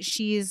Ashley,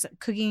 she's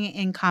cooking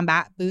in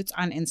combat boots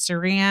on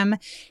Instagram.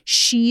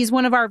 She's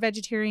one of our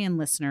vegetarian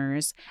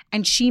listeners.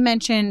 And she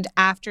mentioned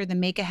after the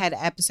Make Ahead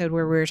episode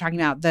where we were talking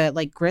about the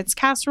like grits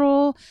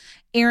casserole,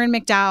 Erin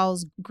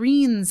McDowell's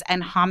greens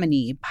and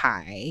hominy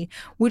pie,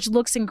 which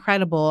looks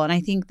incredible. And I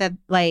think that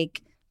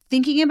like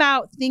thinking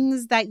about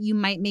things that you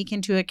might make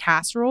into a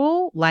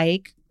casserole,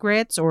 like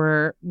grits,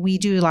 or we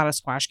do a lot of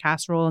squash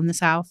casserole in the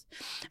South.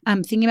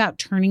 Thinking about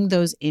turning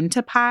those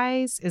into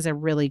pies is a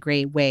really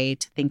great way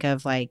to think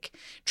of like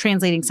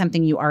translating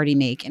something you already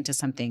make into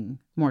something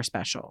more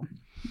special.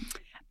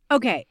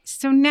 Okay,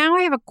 so now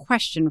I have a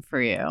question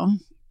for you.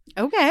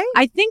 Okay.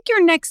 I think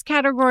your next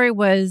category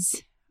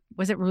was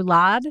it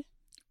roulade?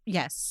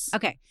 Yes.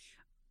 Okay.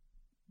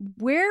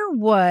 Where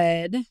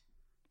would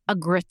a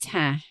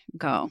gratin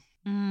go?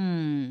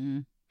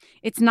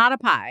 It's not a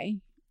pie.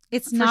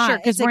 It's for not sure,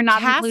 because we're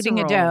not including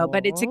a dough,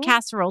 but it's a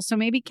casserole. So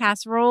maybe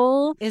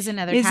casserole is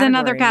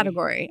another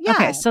category. Yeah.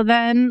 Okay, so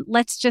then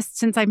let's just,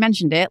 since I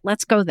mentioned it,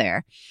 let's go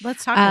there.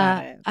 Let's talk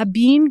about it. A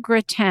bean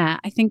gratin,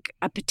 I think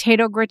a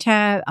potato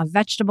gratin, a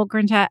vegetable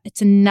gratin,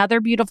 it's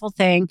another beautiful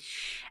thing.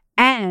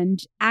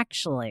 And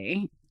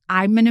actually,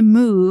 I'm going to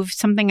move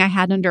something I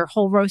had under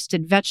whole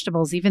roasted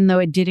vegetables, even though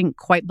it didn't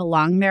quite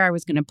belong there. I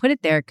was going to put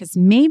it there because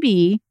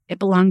maybe it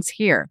belongs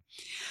here.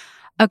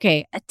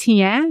 Okay, a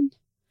tienne.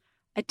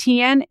 A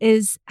tienne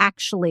is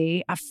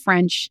actually a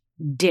French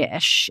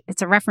dish.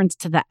 It's a reference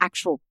to the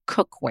actual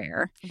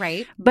cookware.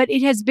 Right. But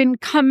it has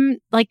become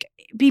like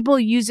people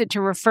use it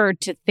to refer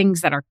to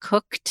things that are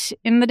cooked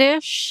in the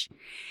dish.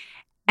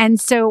 And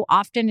so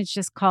often it's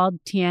just called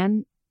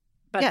tienne.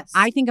 But yes.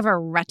 I think of a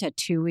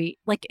ratatouille,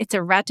 like it's a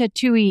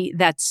ratatouille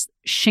that's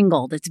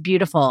shingled. It's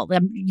beautiful.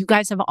 You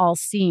guys have all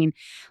seen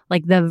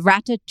like the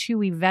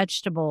ratatouille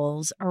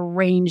vegetables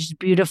arranged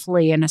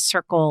beautifully in a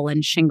circle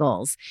and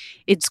shingles.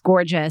 It's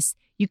gorgeous.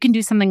 You can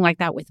do something like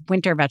that with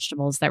winter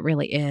vegetables that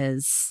really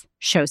is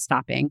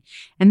show-stopping.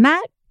 And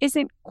that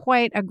isn't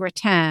quite a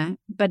gratin,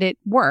 but it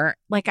worked.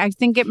 Like I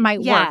think it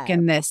might work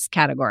in this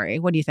category.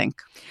 What do you think?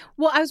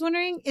 Well, I was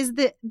wondering, is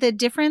the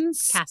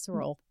difference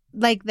casserole?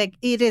 Like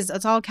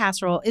it's all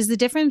casserole. Is the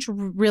difference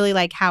really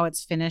like how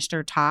it's finished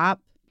or top?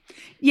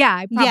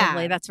 Yeah,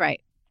 probably. That's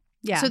right.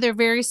 Yeah. So they're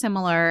very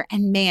similar.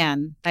 And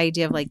man, the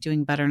idea of like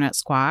doing butternut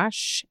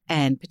squash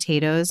and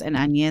potatoes and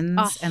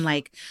onions and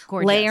like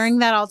gorgeous. Layering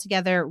that all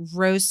together,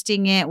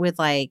 roasting it with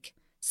like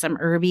some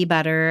herby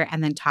butter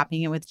and then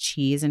topping it with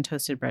cheese and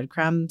toasted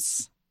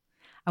breadcrumbs.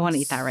 I want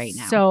to eat that right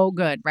now. So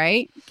good,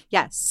 right?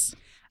 Yes.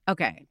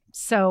 Okay.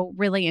 So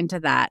really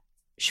into that.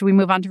 Should we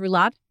move on to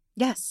roulade?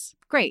 Yes.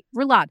 Great.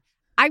 Roulade.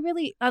 I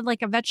really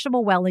like a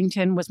vegetable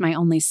Wellington was my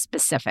only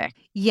specific.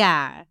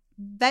 Yeah.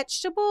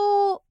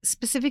 Vegetable,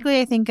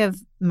 specifically, I think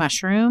of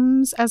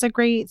mushrooms as a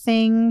great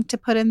thing to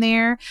put in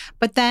there.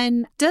 But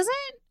then doesn't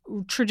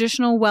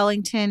traditional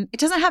Wellington, it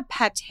doesn't have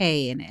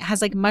pate in it. It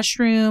has like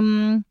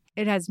mushroom.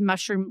 It has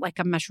mushroom, like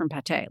a mushroom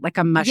pate, like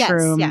a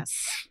mushroom.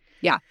 Yes.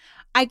 Yeah.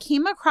 I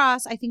came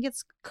across, I think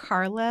it's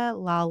Carla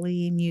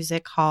Lawley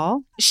Music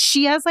Hall.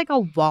 She has like a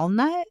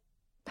walnut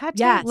pate.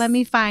 Yes. Let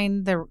me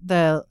find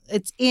the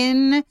it's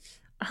in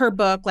her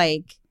book,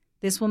 like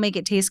This Will Make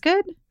It Taste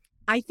Good.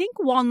 I think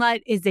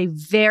walnut is a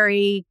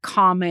very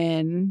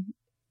common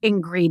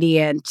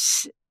ingredient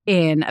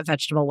in a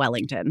vegetable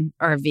Wellington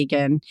or a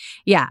vegan.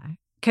 Yeah.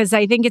 Because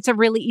I think it's a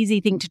really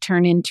easy thing to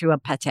turn into a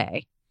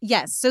pate.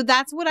 Yes. So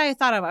that's what I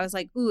thought of. I was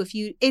like, ooh,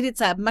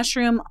 it's a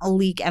mushroom, a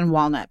leek, and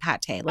walnut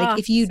pate. Like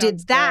if you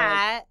did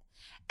that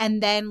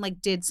and then like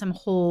did some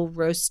whole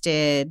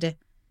roasted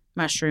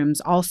mushrooms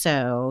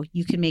also,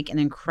 you can make an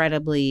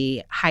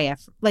incredibly high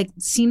effort, like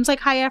seems like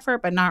high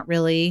effort, but not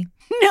really.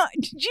 No,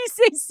 did you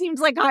say seems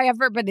like high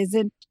effort, but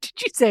isn't?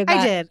 Did you say that?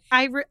 I did.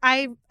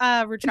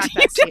 I retract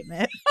that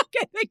statement.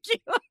 Okay, thank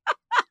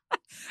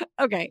you.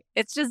 Okay,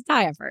 it's just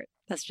high effort.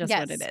 That's just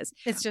what it is.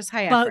 It's just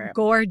high effort. But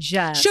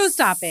gorgeous.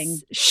 Show-stopping.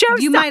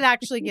 You might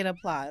actually get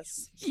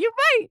applause. You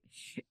might.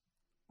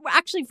 Well,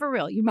 actually, for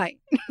real, you might.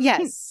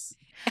 Yes.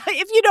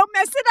 If you don't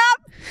mess it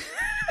up.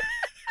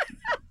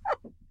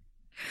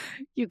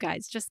 You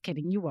guys, just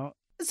kidding. You won't.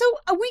 So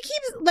we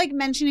keep like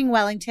mentioning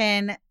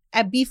Wellington.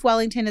 A beef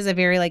Wellington is a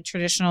very like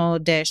traditional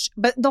dish.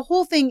 But the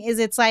whole thing is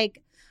it's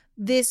like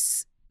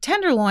this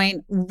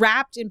tenderloin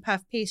wrapped in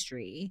puff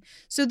pastry.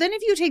 So then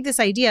if you take this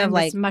idea of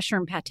like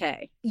mushroom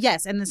pate.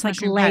 Yes, and this like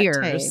mushroom layers.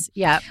 Pate.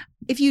 Yeah.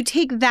 If you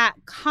take that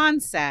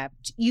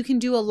concept, you can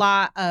do a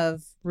lot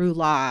of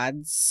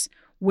roulades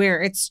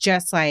where it's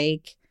just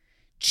like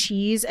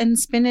cheese and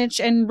spinach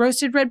and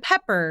roasted red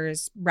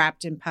peppers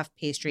wrapped in puff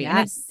pastry.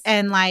 Yes.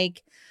 And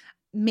like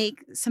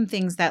make some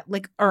things that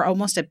like are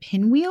almost a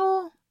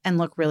pinwheel and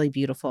look really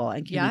beautiful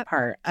and can be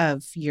part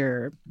of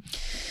your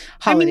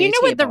holiday I mean, you know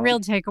table. what the real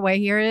takeaway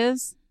here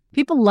is?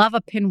 People love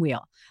a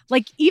pinwheel.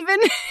 Like even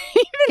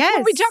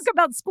when we talk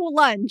about school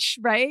lunch,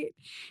 right?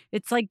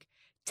 It's like,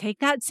 take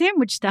that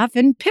sandwich stuff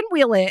and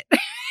pinwheel it.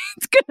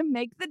 It's going to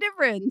make the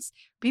difference.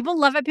 People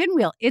love a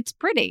pinwheel. It's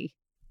pretty.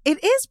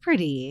 It is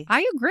pretty.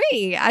 I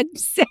agree. I'm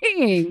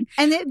saying.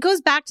 And it goes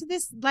back to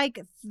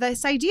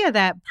this idea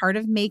that part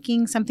of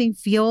making something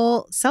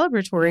feel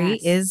celebratory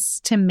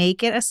is to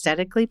make it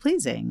aesthetically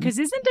pleasing. Because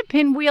isn't a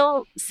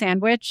pinwheel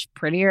sandwich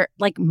prettier,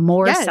 like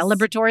more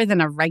celebratory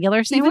than a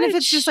regular sandwich? Even if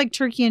it's just like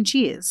turkey and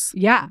cheese.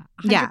 Yeah,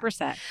 100%.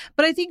 Yeah.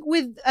 But I think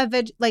with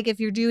if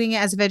you're doing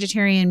it as a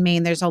vegetarian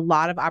main, there's a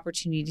lot of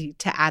opportunity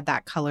to add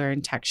that color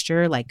and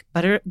texture, like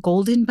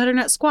golden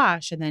butternut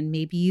squash. And then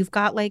maybe you've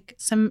got like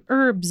some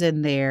herbs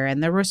in there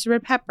and the roasted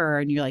red pepper,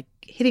 and you're like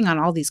hitting on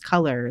all these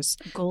colors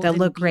that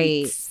look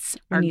great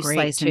when you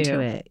slice into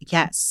it.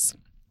 Yes.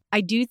 I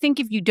do think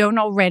if you don't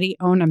already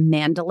own a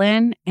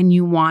mandolin and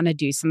you want to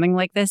do something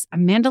like this, a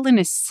mandolin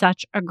is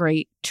such a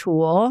great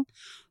tool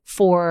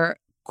for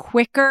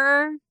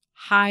quicker,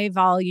 high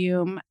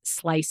volume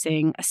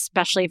slicing,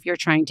 especially if you're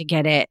trying to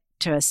get it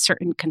to a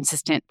certain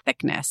consistent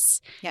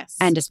thickness. Yes.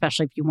 And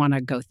especially if you want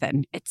to go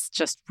thin. It's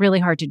just really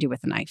hard to do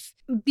with a knife.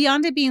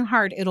 Beyond it being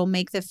hard, it'll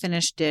make the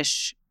finished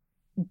dish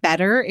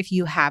better if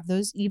you have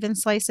those even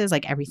slices.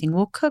 Like everything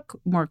will cook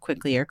more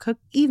quickly or cook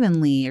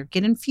evenly or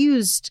get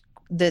infused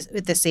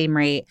at the same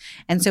rate.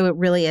 And so it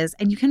really is.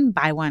 And you can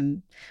buy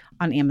one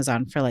on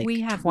Amazon for like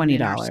we have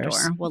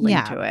 $20. We'll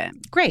link to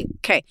it. Great.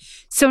 Okay.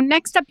 So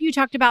next up, you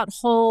talked about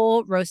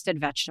whole roasted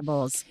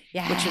vegetables,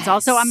 which was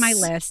also on my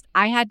list.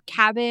 I had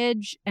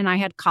cabbage and I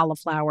had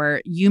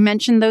cauliflower. You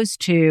mentioned those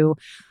two.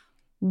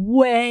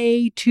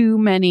 Way too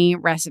many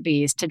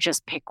recipes to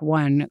just pick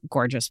one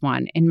gorgeous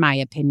one, in my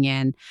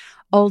opinion.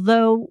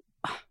 Although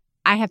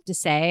I have to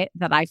say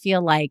that I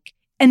feel like,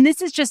 and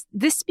this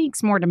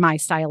speaks more to my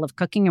style of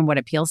cooking and what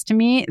appeals to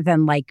me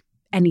than like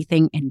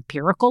anything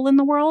empirical in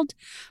the world.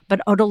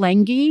 But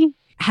Ottolenghi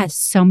has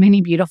so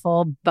many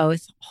beautiful,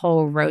 both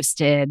whole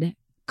roasted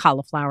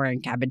cauliflower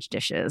and cabbage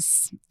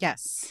dishes.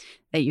 Yes.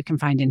 That you can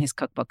find in his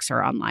cookbooks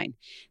or online.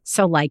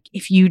 So like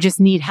if you just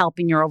need help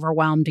and you're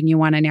overwhelmed and you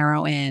want to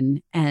narrow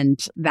in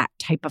and that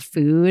type of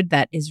food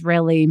that is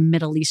really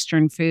Middle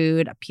Eastern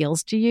food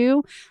appeals to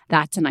you,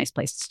 that's a nice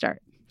place to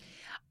start.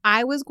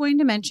 I was going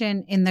to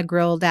mention in the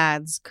Grill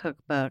Dads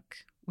cookbook,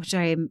 which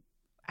I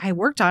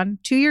worked on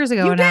 2 years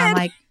ago. I'm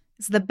like,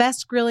 it's the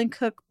best grilling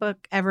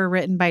cookbook ever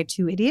written by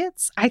two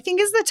idiots, I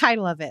think is the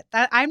title of it.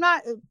 I'm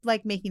not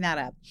like making that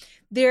up.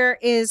 There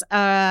is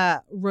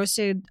a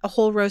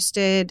whole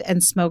roasted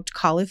and smoked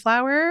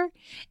cauliflower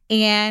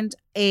and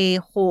a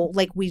whole,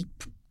 like we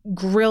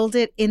grilled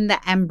it in the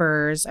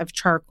embers of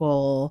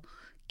charcoal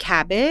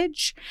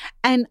cabbage.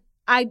 And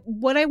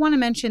what I want to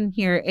mention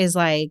here is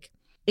like,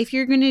 if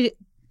you're going to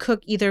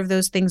cook either of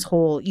those things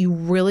whole, you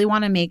really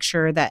want to make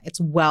sure that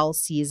it's well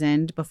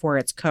seasoned before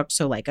it's cooked.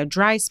 So like a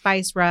dry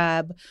spice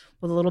rub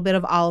with a little bit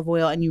of olive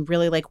oil, and you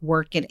really like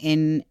work it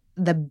in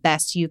the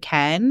best you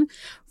can.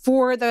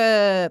 For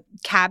the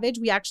cabbage,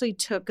 we actually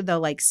took the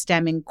like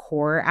stem and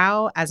core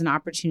out as an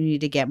opportunity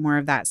to get more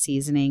of that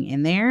seasoning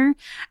in there.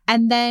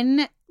 And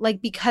then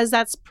like, because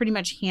that's pretty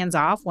much hands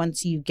off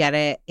once you get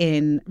it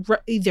in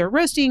either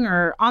roasting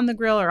or on the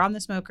grill or on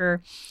the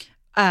smoker,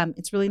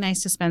 it's really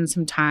nice to spend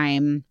some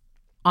time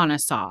on a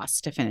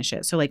sauce to finish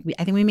it. So like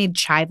I think we made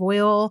chive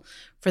oil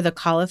for the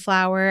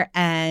cauliflower,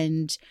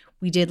 and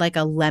we did like a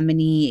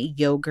lemony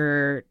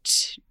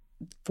yogurt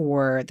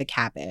for the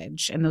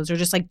cabbage. And those are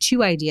just like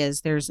two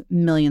ideas. There's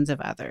millions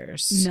of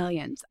others.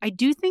 Millions. I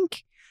do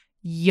think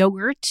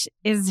yogurt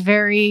is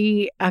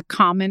very a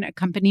common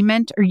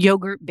accompaniment, or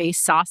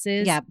yogurt-based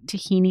sauces,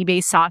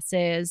 tahini-based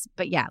sauces.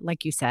 But yeah,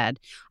 like you said,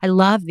 I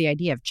love the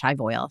idea of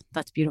chive oil.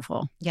 That's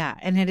beautiful. Yeah,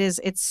 and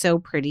it's so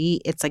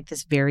pretty. It's like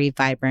this very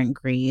vibrant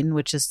green,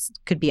 which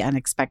could be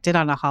unexpected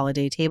on a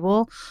holiday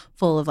table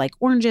full of like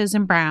oranges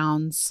and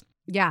browns.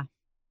 Yeah.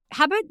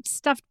 How about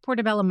stuffed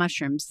portobello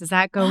mushrooms? Does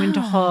that go into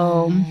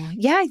whole?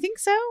 Yeah, I think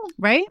so.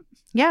 Right?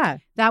 Yeah.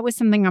 That was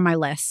something on my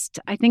list.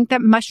 I think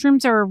that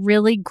mushrooms are a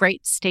really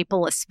great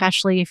staple,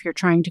 especially if you're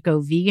trying to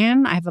go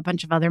vegan. I have a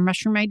bunch of other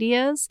mushroom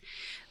ideas,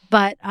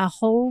 but a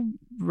whole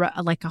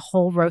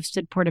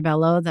roasted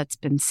portobello that's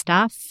been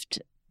stuffed,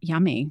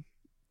 yummy.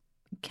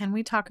 Can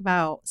we talk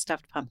about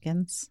stuffed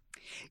pumpkins?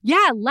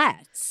 Yeah,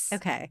 let's.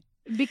 Okay.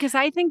 Because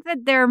I think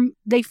that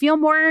they feel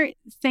more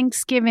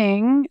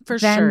Thanksgiving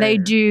than they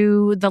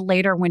do the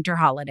later winter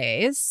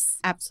holidays.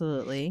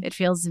 Absolutely. It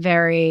feels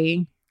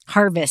very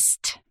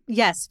harvest.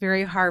 Yes,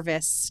 very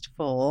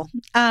harvestful.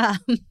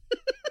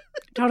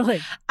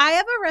 Totally. I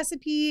have a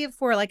recipe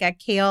for like a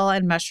kale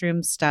and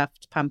mushroom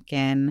stuffed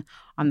pumpkin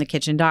on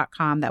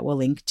thekitchen.com that we'll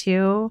link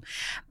to.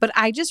 But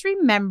I just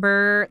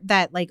remember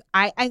that like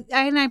I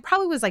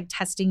probably was like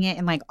testing it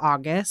in like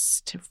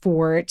August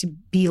for it to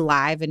be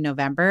live in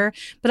November.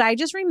 But I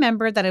just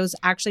remember that it was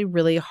actually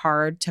really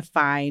hard to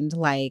find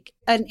like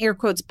an air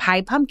quotes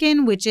pie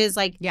pumpkin, which is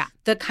like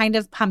the kind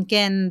of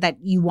pumpkin that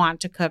you want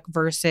to cook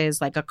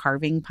versus like a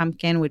carving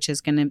pumpkin, which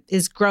is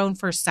grown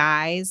for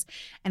size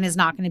and is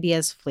not going to be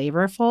as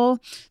flavorful.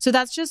 So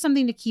that's just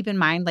something to keep in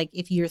mind. Like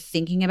if you're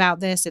thinking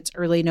about this, it's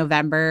early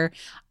November.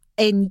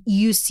 and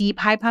you see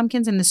pie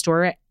pumpkins in the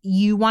store,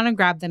 you want to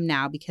grab them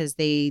now because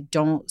they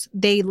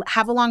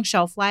have a long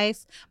shelf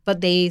life,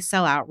 but they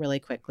sell out really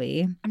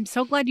quickly. I'm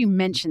so glad you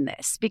mentioned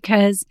this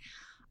because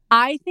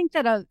I think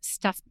that a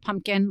stuffed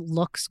pumpkin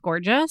looks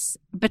gorgeous,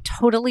 but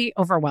totally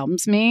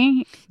overwhelms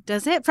me.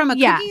 Does it? From a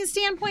cooking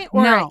standpoint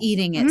or an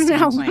eating it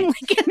standpoint? No,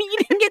 like an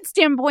eating it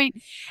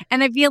standpoint.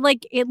 And I feel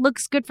like it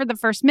looks good for the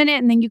first minute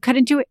and then you cut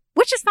into it,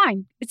 which is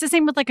fine. It's the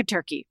same with like a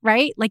turkey,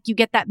 right? Like you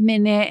get that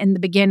minute in the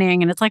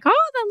beginning and it's like,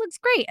 oh, that looks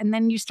great. And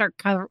then you start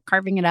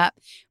carving it up.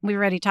 We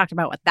already talked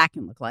about what that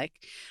can look like.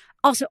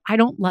 Also, I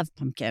don't love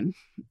pumpkin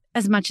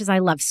as much as I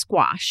love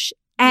squash.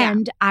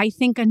 And I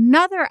think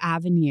another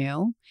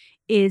avenue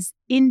is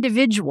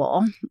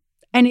individual.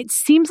 And it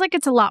seems like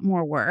it's a lot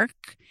more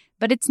work,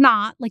 but it's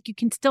not. Like you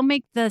can still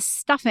make the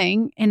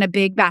stuffing in a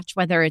big batch,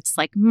 whether it's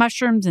like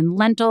mushrooms and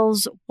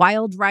lentils.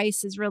 Wild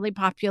rice is really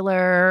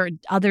popular.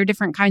 Other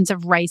different kinds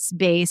of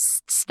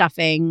rice-based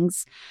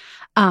stuffings.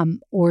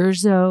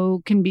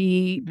 Orzo can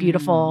be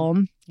beautiful.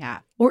 Yeah.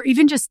 Or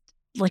even just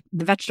like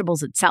the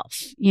vegetables itself,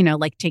 you know,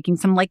 like taking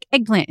some like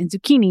eggplant and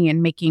zucchini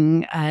and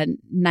making a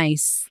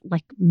nice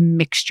like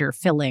mixture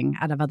filling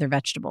out of other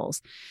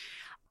vegetables.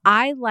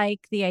 I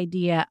like the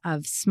idea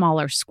of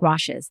smaller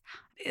squashes.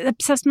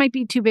 Obsessed might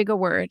be too big a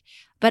word,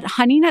 but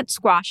honey nut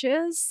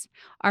squashes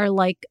are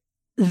like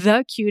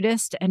the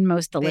cutest and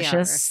most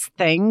delicious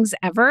things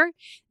ever.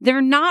 They're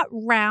not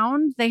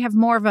round. They have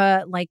more of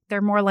a, like,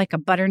 they're more like a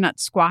butternut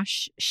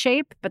squash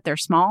shape, but they're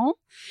small.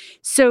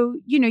 So,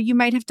 you know, you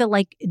might have to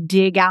like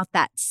dig out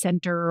that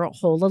center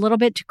hole a little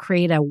bit to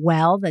create a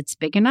well that's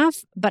big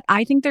enough. But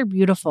I think they're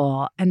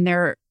beautiful and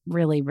they're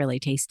really, really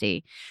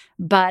tasty.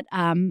 But,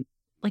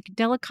 like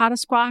delicata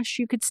squash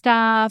you could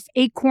stuff.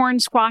 Acorn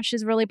squash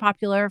is really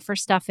popular for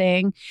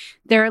stuffing.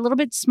 They're a little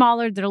bit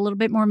smaller. They're a little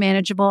bit more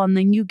manageable. And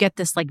then you get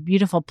this like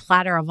beautiful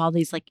platter of all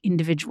these like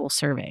individual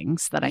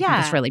servings that I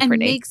think is really pretty. And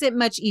makes it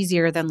much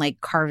easier than like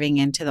carving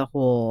into the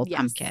whole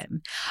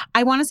pumpkin.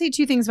 I want to say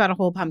two things about a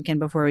whole pumpkin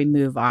before we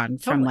move on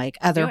from like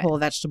other whole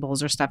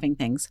vegetables or stuffing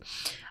things.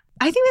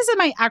 I think this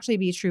might actually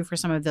be true for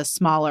some of the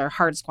smaller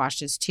hard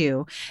squashes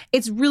too.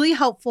 It's really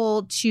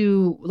helpful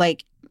to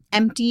like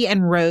empty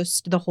and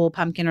roast the whole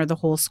pumpkin or the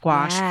whole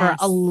squash for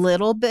a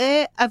little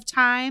bit of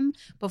time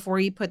before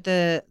you put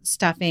the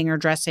stuffing or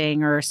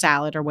dressing or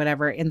salad or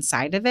whatever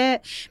inside of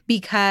it.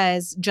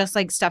 Because just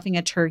like stuffing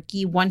a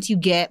turkey, once you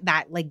get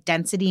that like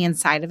density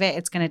inside of it,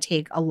 it's going to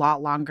take a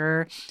lot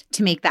longer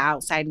to make the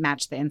outside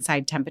match the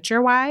inside temperature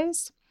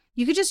wise.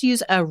 You could just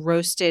use a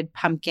roasted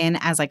pumpkin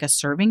as like a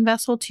serving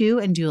vessel too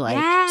and do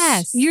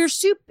like your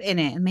soup in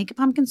it and make a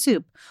pumpkin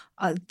soup.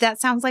 That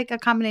sounds like a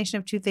combination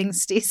of two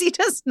things Stacey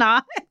does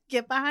not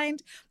get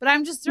behind, but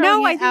I'm just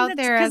throwing it out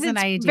there as an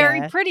idea. It's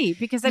very pretty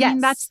because I mean,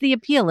 that's the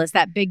appeal is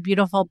that big,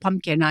 beautiful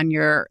pumpkin on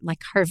your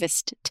like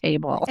harvest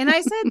table. And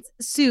I said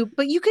soup,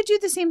 but you could do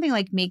the same thing,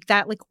 like make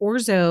that like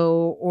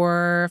orzo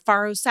or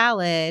farro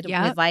salad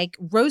with like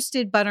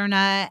roasted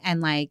butternut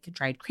and like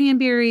dried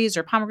cranberries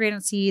or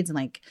pomegranate seeds and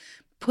like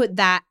put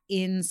that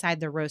inside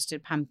the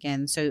roasted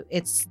pumpkin. So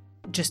it's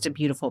just a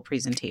beautiful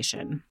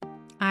presentation.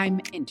 I'm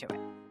into it.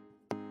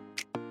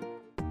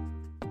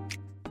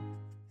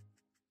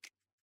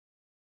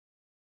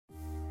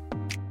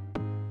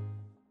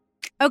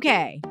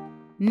 Okay.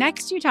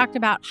 Next, you talked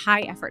about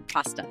high effort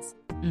pastas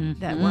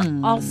that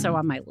were also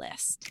on my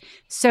list.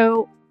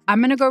 So I'm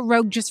going to go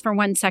rogue just for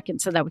 1 second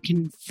so that we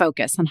can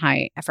focus on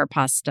high effort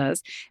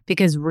pastas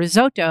because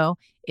risotto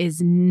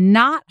is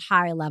not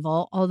high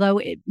level, although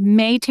it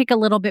may take a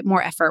little bit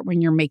more effort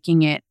when you're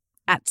making it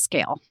at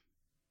scale,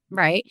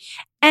 right?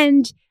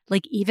 And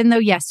like, even though,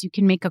 yes, you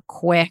can make a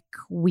quick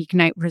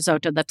weeknight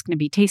risotto that's going to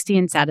be tasty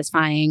and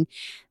satisfying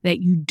that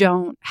you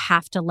don't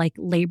have to like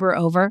labor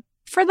over.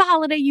 For the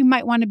holiday, you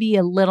might want to be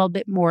a little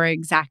bit more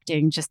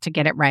exacting just to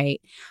get it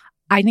right.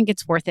 I think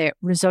it's worth it.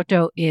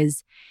 Risotto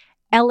is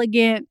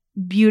elegant,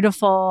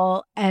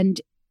 beautiful, and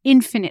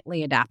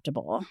infinitely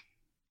adaptable.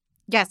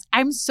 Yes,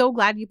 I'm so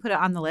glad you put it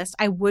on the list.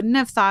 I wouldn't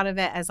have thought of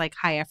it as like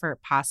high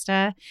effort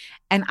pasta.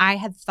 And I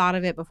had thought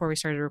of it before we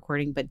started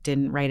recording, but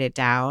didn't write it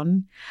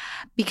down.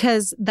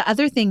 Because the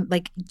other thing,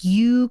 like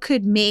you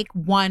could make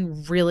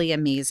one really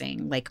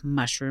amazing, like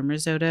mushroom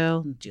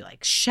risotto, do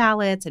like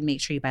shallots and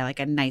make sure you buy like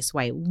a nice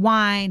white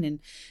wine and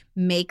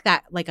make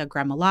that like a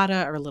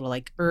gremolata or a little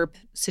like herb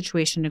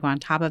situation to go on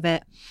top of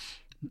it.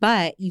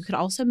 But you could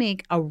also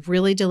make a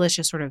really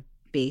delicious sort of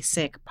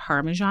basic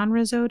Parmesan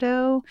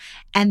risotto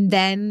and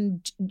then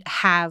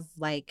have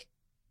like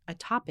a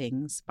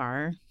toppings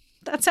bar.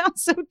 That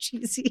sounds so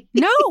cheesy.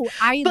 No,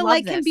 I but love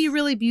like this. Can be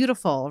really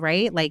beautiful,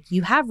 right? Like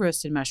you have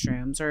roasted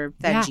mushrooms or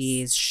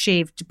veggies,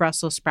 shaved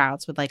Brussels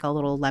sprouts with like a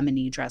little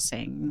lemony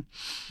dressing.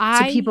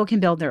 So people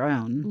can build their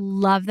own.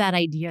 Love that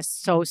idea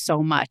so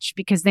much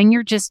because then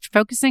you're just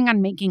focusing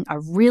on making a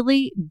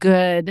really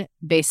good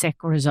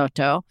basic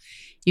risotto.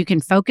 You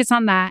can focus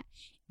on that.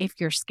 If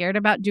you're scared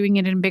about doing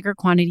it in bigger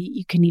quantity,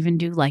 you can even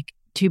do like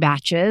 2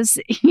 batches.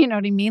 You know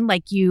what I mean?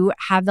 Like you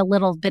have a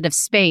little bit of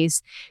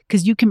space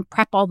because you can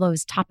prep all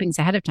those toppings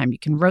ahead of time. You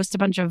can roast a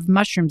bunch of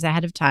mushrooms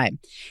ahead of time.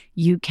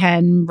 You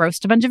can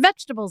roast a bunch of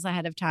vegetables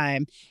ahead of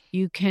time.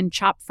 You can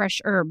chop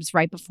fresh herbs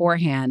right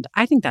beforehand.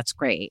 I think that's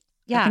great.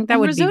 Yeah, I think that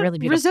would be really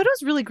beautiful. Risotto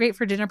is really great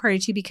for dinner party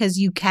too because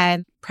you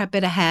can prep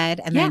it ahead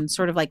and then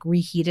sort of like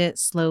reheat it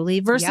slowly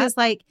versus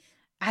like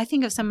I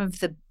think of some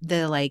of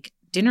the like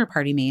dinner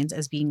party mains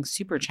as being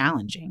super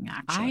challenging,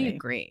 actually. I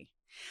agree.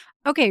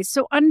 Okay,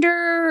 so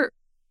under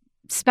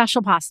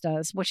special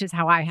pastas, which is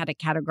how I had it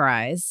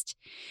categorized,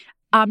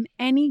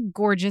 any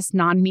gorgeous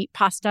non-meat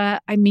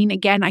pasta. I mean,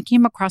 again, I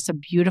came across a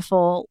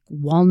beautiful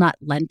walnut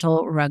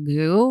lentil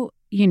ragu.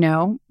 You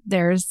know,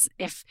 there's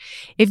if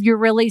you're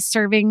really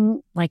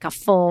serving like a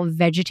full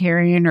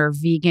vegetarian or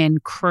vegan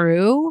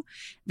crew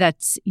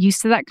that's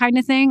used to that kind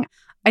of thing.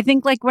 I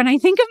think like when I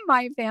think of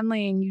my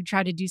family and you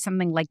try to do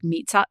something like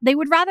meat sauce, they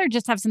would rather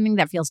just have something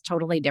that feels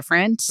totally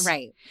different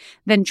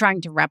than trying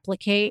to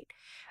replicate.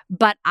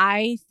 But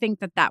I think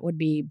that would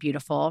be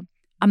beautiful.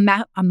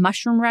 A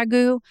mushroom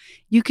ragu,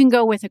 you can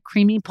go with a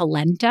creamy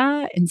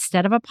polenta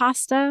instead of a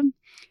pasta.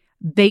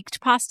 Baked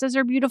pastas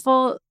are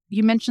beautiful.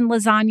 You mentioned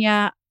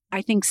lasagna.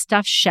 I think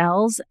stuffed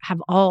shells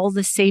have all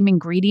the same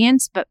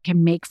ingredients, but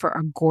can make for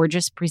a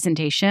gorgeous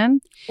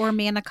presentation. Or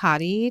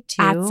manicotti,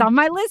 too. That's on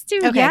my list, too.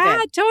 Okay, yeah,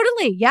 good.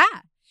 totally. Yeah.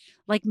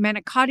 Like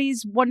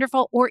manicotti's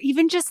wonderful. Or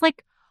even just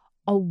like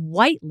a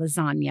white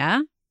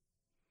lasagna,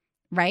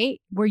 right?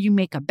 Where you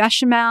make a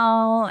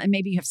bechamel and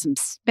maybe you have some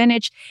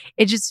spinach.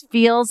 It just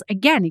feels,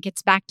 again, it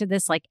gets back to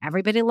this like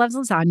everybody loves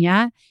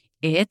lasagna.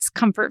 It's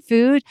comfort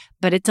food,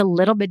 but it's a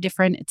little bit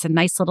different. It's a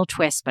nice little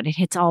twist, but it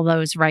hits all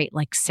those right,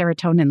 like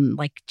serotonin,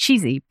 like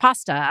cheesy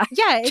pasta.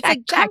 Yeah, it's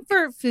a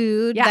comfort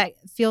food that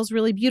feels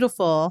really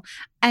beautiful.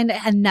 And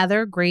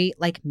another great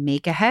like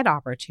make ahead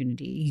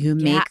opportunity. You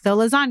make the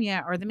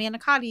lasagna or the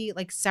manicotti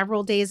like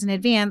several days in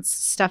advance,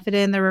 stuff it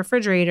in the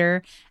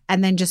refrigerator,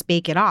 and then just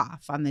bake it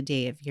off on the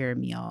day of your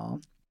meal.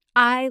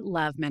 I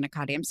love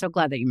manicotti. I'm so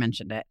glad that you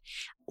mentioned it.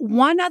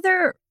 One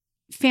other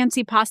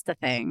fancy pasta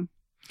thing.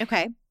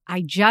 Okay.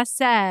 I just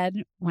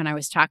said when I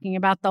was talking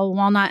about the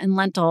walnut and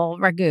lentil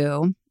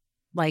ragu,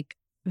 like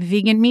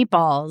vegan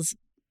meatballs,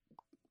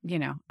 you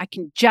know, I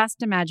can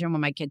just imagine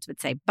what my kids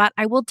would say. But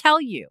I will tell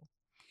you,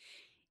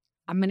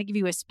 I'm going to give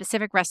you a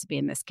specific recipe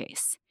in this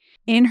case.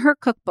 In her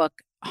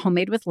cookbook,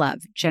 Homemade with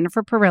Love,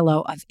 Jennifer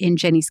Perillo of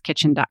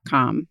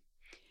InJenny'sKitchen.com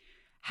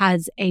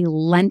has a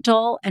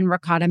lentil and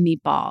ricotta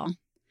meatball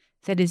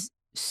that is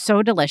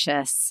so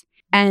delicious.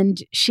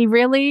 And she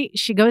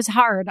goes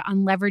hard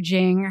on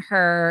leveraging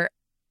her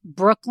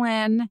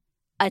Brooklyn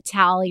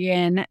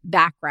Italian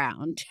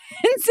background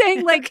and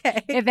saying like,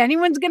 if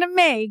anyone's going to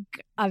make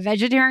a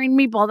vegetarian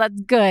meatball that's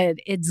good,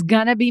 it's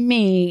going to be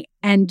me.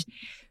 And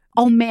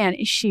oh man,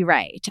 is she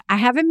right? I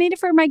haven't made it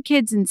for my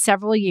kids in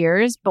several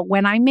years, but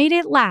when I made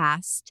it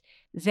last,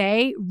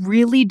 they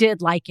really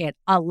did like it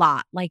a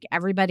lot. Like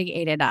everybody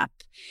ate it up.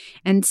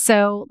 And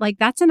so like,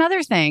 that's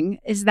another thing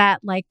is that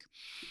like,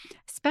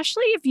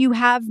 especially if you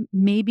have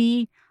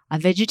maybe a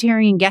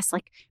vegetarian guest,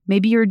 like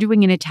maybe you're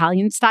doing an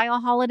Italian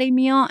style holiday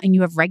meal and you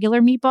have regular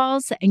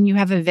meatballs and you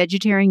have a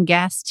vegetarian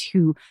guest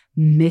who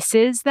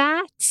misses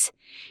that.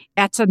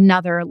 That's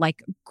another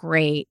like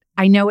great.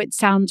 I know it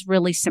sounds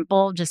really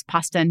simple, just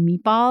pasta and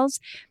meatballs,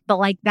 but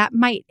like that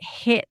might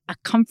hit a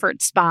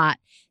comfort spot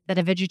that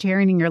a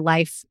vegetarian in your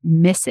life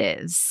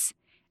misses.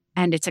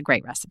 And it's a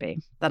great recipe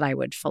that I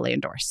would fully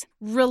endorse.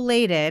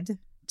 Related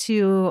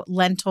to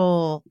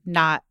lentil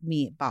not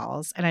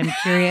meatballs. And I'm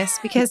curious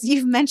because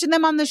you've mentioned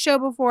them on the show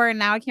before and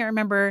now I can't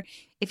remember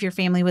if your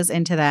family was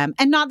into them.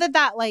 And not that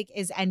that like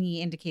is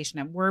any indication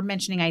of we're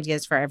mentioning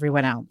ideas for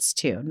everyone else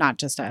too, not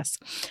just us.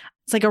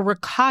 It's like a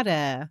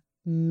ricotta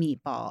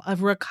meatball, a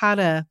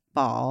ricotta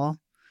ball.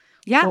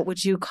 Yeah. What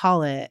would you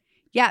call it?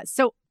 Yeah.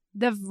 So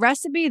the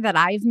recipe that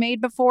I've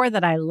made before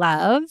that I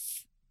love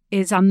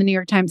is on the New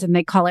York Times and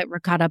they call it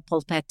ricotta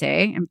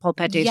polpette. And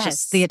polpette is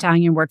just the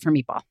Italian word for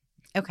meatball.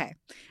 Okay.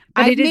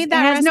 But I've made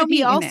that recipe no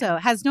meat also.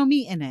 It has no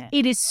meat in it.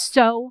 It is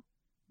so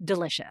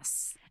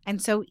delicious.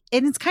 And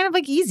it's kind of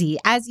like easy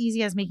as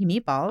making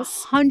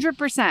meatballs.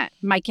 100%.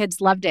 My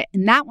kids loved it.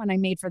 And that one I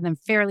made for them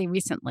fairly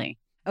recently.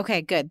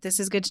 Okay, good.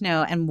 This is good to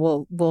know. And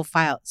we'll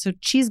file. So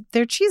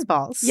they're cheese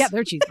balls. Yeah,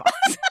 they're cheese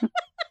balls.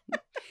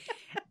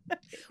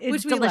 It's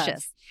Which delicious.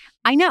 Love.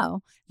 I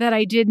know that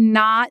I did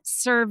not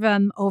serve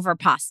them over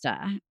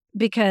pasta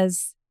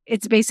because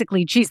it's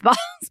basically cheese balls,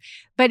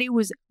 but it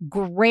was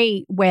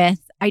great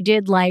I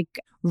did like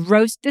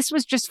roast. This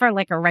was just for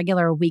like a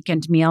regular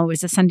weekend meal. It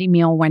was a Sunday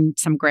meal when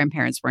some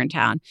grandparents were in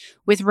town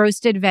with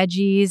roasted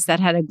veggies that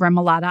had a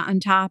gremolata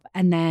on top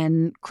and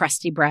then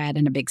crusty bread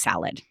and a big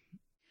salad.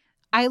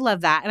 I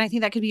love that. And I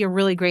think that could be a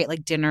really great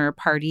like dinner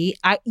party.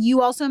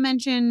 You also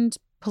mentioned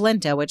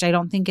polenta, which I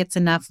don't think gets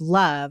enough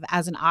love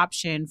as an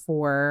option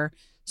for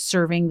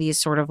serving these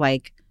sort of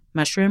like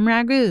mushroom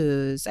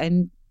ragus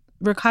and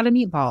ricotta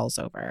meatballs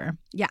over.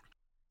 Yeah,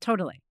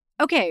 totally.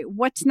 Okay,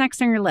 what's next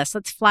on your list?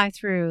 Let's fly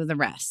through the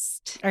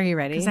rest. Are you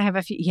ready? Because I have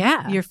a few.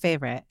 Yeah. Your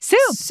favorite.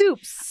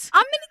 Soups.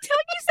 I'm going to tell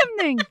you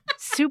something.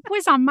 Soup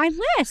was on my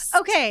list.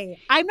 Okay.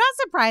 I'm not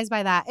surprised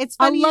by that. It's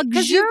funny a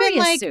because you've been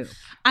luxurious like, soup.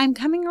 I'm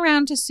coming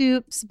around to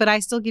soups, but I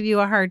still give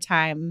you a hard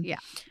time. Yeah.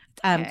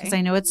 Because I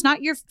know it's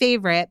not your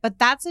favorite, but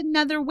that's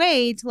another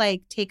way to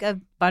like take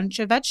a bunch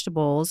of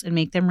vegetables and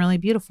make them really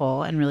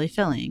beautiful and really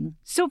filling.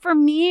 So for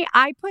me,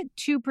 I put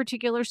two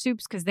particular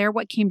soups because they're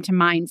what came to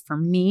mind for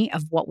me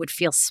of what would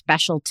feel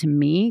special to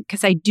me.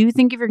 Because I do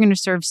think if you're going to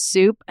serve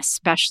soup,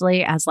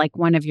 especially as like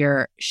one of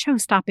your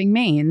show-stopping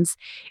mains,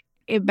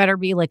 it better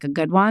be like a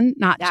good one,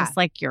 not just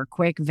like your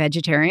quick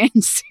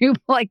vegetarian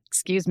soup. Like,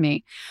 excuse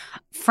me,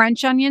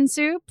 French onion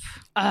soup.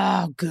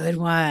 Oh, good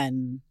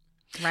one.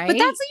 Right. But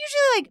that's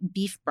usually like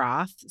beef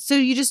broth. So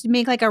you just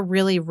make like a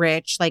really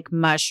rich like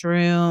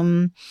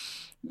mushroom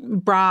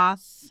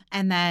broth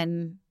and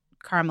then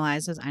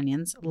caramelize those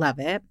onions. Love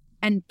it.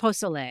 And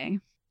pozole.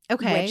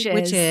 Okay.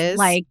 Which is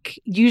like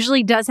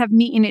usually does have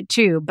meat in it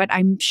too, but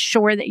I'm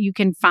sure that you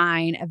can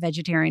find a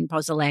vegetarian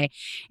pozole.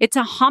 It's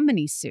a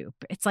hominy soup.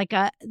 It's like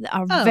a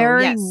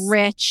very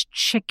rich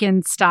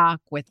chicken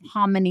stock with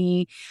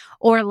hominy,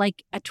 or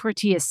like a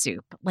tortilla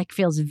soup. Like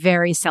feels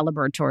very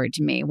celebratory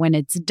to me when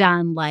it's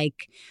done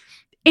like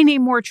in a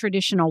more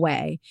traditional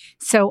way.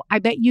 So I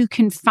bet you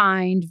can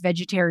find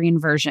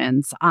vegetarian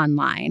versions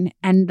online.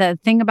 And the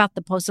thing about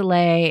the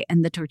pozole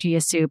and the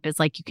tortilla soup is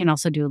like you can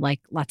also do like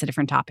lots of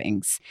different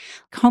toppings.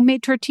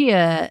 Homemade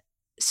tortilla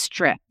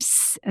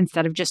strips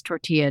instead of just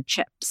tortilla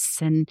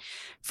chips and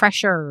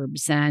fresh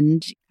herbs.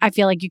 And I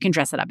feel like you can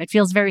dress it up. It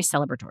feels very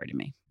celebratory to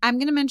me. I'm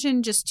going to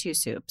mention just two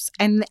soups.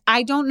 And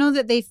I don't know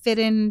that they fit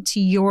into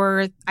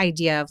your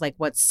idea of like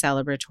what's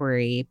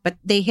celebratory, but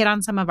they hit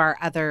on some of our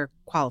other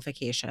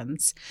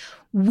qualifications.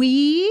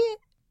 We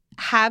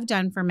have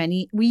done for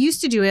many, we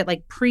used to do it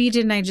like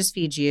Didn't I Just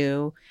Feed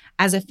You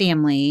as a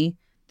family,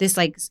 this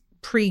like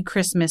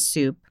pre-Christmas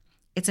soup.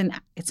 It's an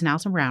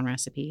Alton Brown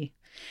recipe.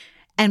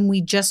 And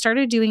we just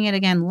started doing it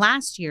again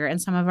last year,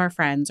 and some of our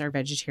friends are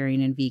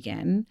vegetarian and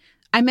vegan.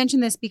 I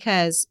mention this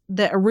because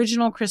the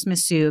original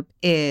Christmas soup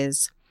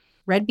is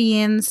red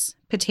beans,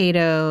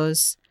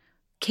 potatoes,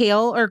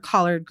 kale or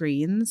collard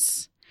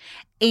greens,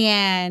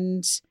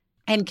 and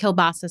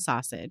kielbasa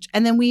sausage.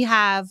 And then we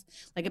have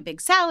like a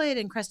big salad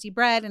and crusty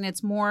bread, and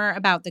it's more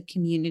about the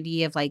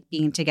community of like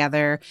being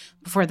together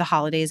before the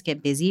holidays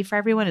get busy for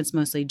everyone. It's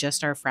mostly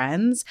just our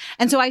friends.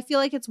 And so I feel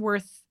like it's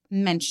worth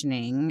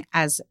mentioning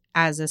as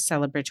a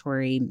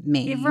celebratory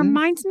main. It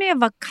reminds me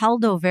of a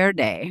caldo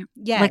verde.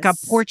 Yes. Like a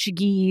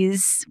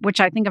Portuguese, which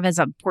I think of as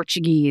a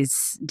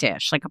Portuguese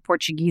dish, like a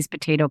Portuguese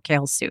potato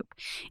kale soup.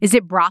 Is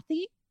it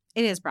brothy?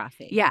 It is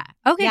brothy. Yeah.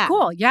 Okay, Yeah.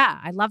 cool. Yeah,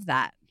 I love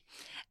that.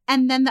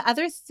 And then the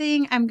other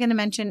thing I'm going to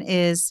mention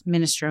is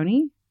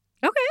minestrone.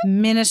 Okay.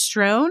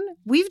 Minestrone.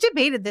 We've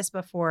debated this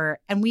before,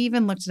 and we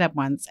even looked it up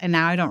once, and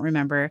now I don't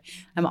remember.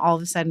 I'm all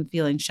of a sudden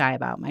feeling shy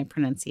about my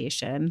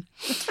pronunciation.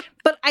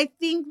 But I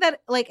think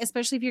that, like,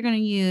 especially if you're going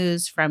to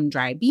use from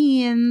dry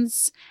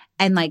beans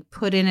and, like,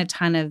 put in a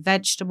ton of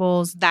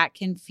vegetables, that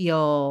can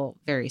feel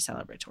very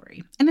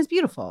celebratory. And it's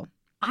beautiful.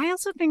 I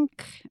also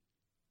think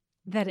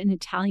that an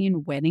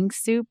Italian wedding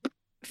soup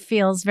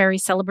feels very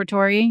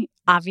celebratory.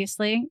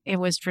 Obviously, it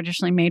was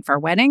traditionally made for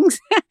weddings,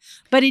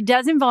 but it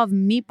does involve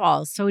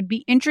meatballs. So it'd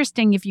be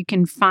interesting if you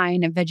can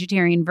find a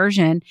vegetarian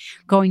version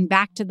going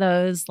back to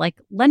those like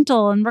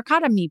lentil and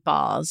ricotta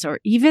meatballs, or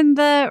even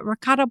the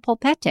ricotta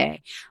polpette. I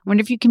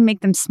wonder if you can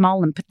make them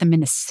small and put them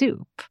in a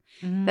soup.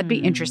 That'd be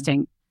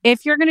interesting.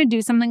 If you're going to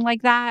do something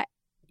like that,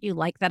 you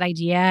like that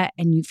idea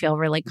and you feel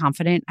really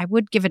confident, I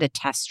would give it a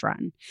test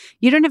run.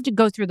 You don't have to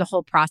go through the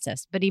whole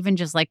process, but even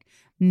just like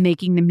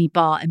making the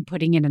meatball and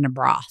putting it in a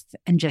broth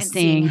and just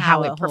seeing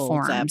how it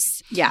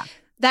performs. Yeah.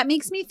 That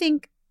makes me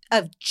think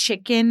of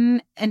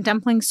chicken and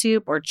dumpling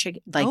soup, or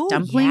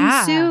dumpling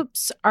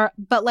soups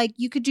but like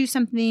you could do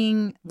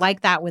something like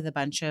that with a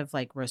bunch of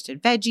like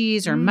roasted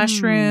veggies or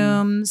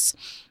mushrooms,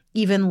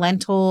 even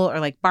lentil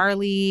or like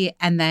barley,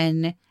 and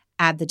then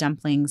add the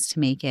dumplings to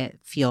make it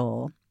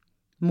feel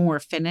more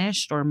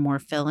finished or more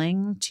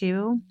filling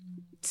too.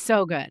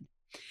 So good.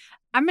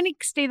 I'm going to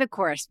stay the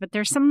course, but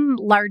there's some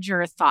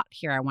larger thought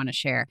here I want to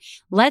share.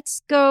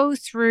 Let's go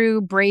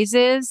through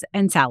braises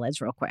and salads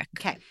real quick.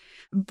 Okay.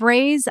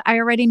 Braise, I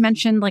already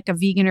mentioned like a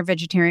vegan or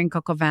vegetarian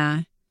coq au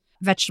vin.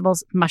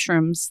 Vegetables,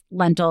 mushrooms,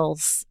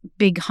 lentils,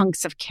 big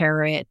hunks of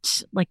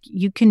carrot. Like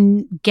you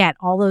can get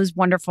all those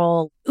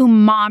wonderful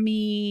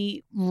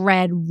umami,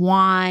 red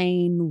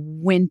wine,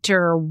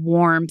 winter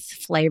warmth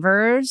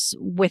flavors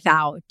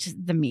without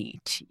the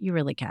meat. You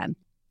really can.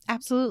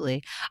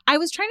 Absolutely. I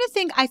was trying to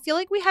think, I feel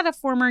like we had a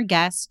former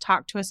guest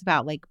talk to us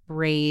about like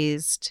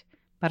braised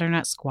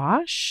butternut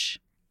squash.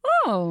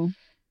 Oh.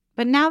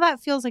 But now that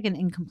feels like an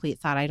incomplete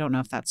thought. I don't know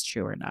if that's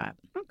true or not.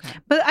 Okay.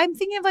 But I'm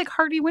thinking of like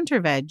hearty winter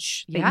veg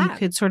that Yeah. you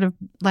could sort of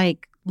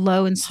like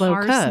low and slow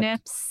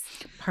Parsnips.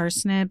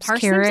 Parsnips,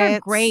 Parsnips carrots are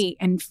great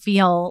and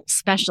feel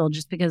special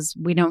just because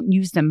we don't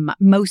use them.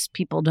 Most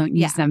people don't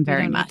use them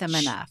very much. Eat them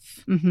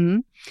enough. Mm-hmm.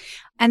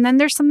 And then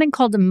there's something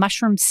called a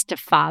mushroom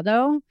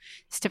stafado.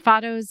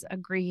 Stafado is a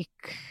Greek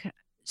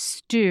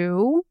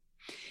stew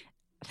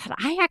that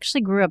I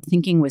actually grew up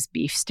thinking was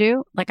beef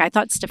stew. Like I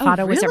thought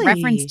stafado was a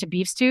reference to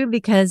beef stew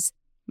because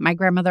my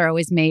grandmother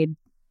always made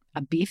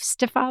a beef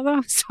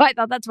stafado. So I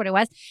thought that's what it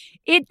was.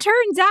 It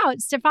turns out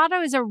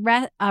stafado is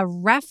a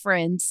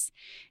reference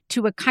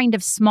to a kind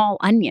of small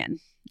onion.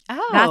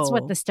 Oh. That's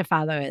what the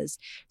stafado is.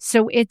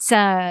 So it's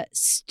a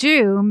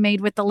stew made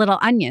with the little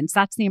onions.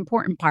 That's the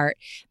important part.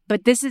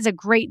 But this is a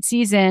great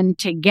season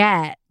to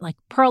get like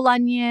pearl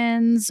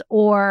onions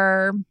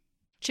or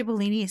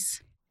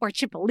Cipollinis. Or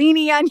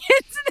cipollini onions.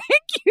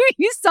 Thank you.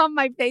 You saw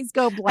my face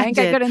go blank.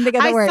 I couldn't think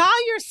of the word. I saw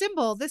your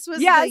symbol. This was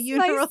the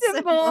universal my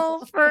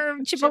symbol for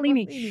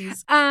cipollini.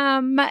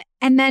 Cipollinis.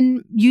 And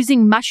then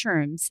using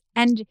mushrooms.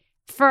 And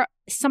for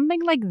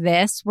something like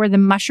this, where the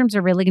mushrooms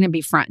are really going to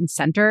be front and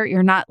center,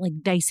 you're not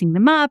like dicing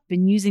them up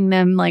and using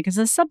them like as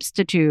a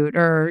substitute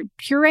or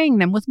pureeing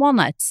them with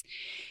walnuts.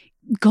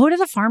 Go to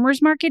the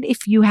farmer's market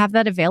if you have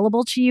that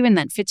available to you and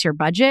that fits your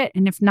budget.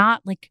 And if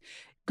not, like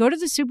go to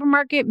the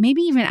supermarket,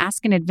 maybe even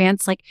ask in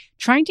advance, like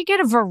trying to get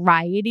a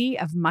variety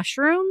of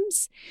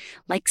mushrooms.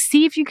 Like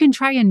see if you can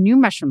try a new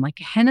mushroom, like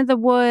hen of the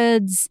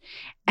woods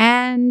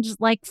and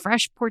like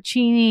fresh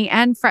porcini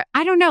and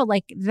I don't know,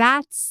 like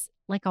that's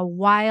like a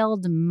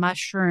wild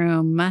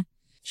mushroom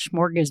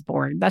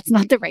smorgasbord. That's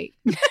not the right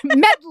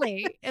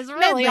medley is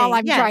really all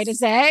I'm trying to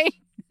say.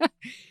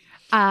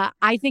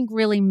 I think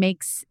really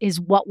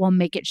is what will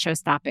make it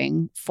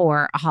show-stopping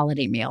for a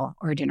holiday meal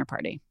or a dinner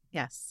party.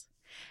 Yes.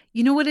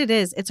 You know what it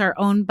is? It's our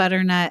own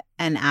butternut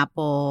and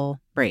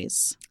apple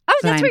braise. Oh,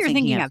 that's what you're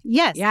thinking of.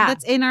 Yes. Yeah.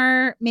 That's in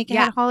our Make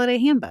Ahead Holiday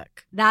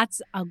Handbook.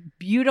 That's a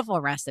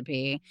beautiful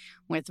recipe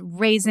with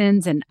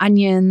raisins and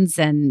onions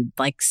and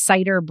like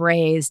cider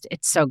braised.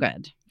 It's so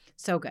good.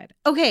 So good.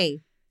 Okay.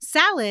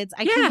 Salads.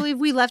 I can't believe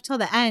we left till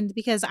the end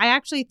because I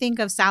actually think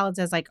of salads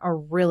as like a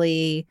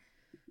really,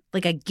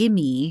 like a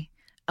gimme,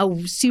 a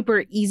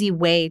super easy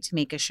way to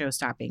make a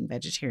show-stopping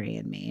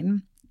vegetarian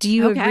main. Do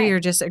you agree or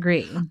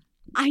disagree?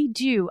 I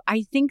do.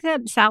 I think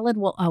that salad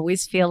will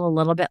always feel a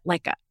little bit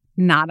like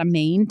not a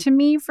main to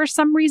me for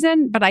some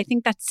reason, but I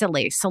think that's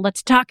silly. So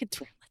let's talk it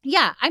through.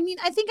 Yeah. I mean,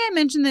 I think I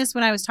mentioned this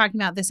when I was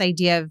talking about this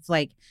idea of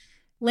like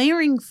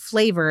layering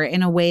flavor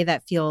in a way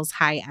that feels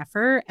high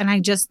effort. And I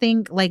just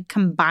think like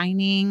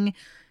combining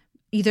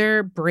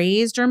either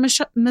braised or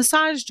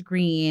massaged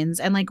greens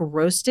and like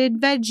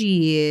roasted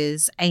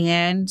veggies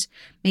and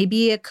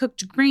maybe a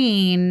cooked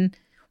grain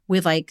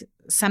with like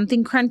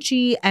something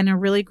crunchy and a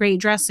really great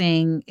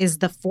dressing is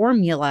the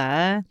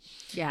formula.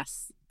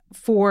 Yes.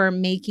 For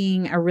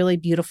making a really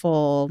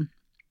beautiful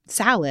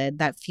salad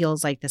that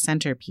feels like the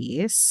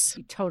centerpiece.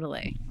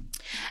 Totally.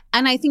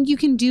 And I think you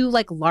can do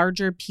like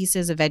larger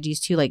pieces of veggies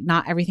too. Like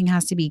not everything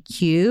has to be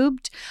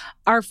cubed.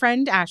 Our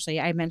friend Ashley,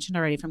 I mentioned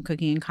already from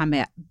Cooking in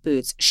Combat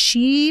Boots,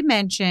 she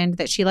mentioned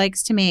that she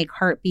likes to make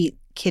Heartbeat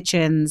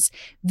Kitchen's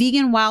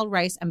vegan wild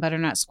rice and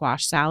butternut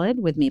squash salad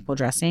with maple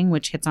dressing,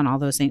 which hits on all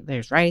those things.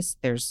 There's rice,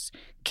 there's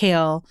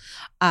kale,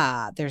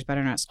 there's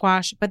butternut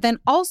squash. But then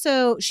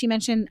also she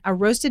mentioned a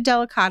roasted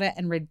delicata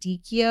and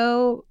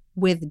radicchio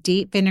with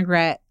date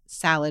vinaigrette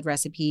salad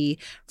recipe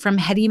from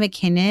Hetty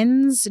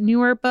McKinnon's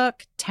newer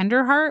book,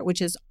 Tender Heart, which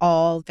is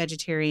all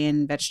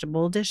vegetarian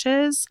vegetable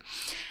dishes.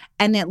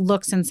 And it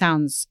looks and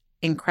sounds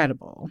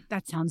incredible.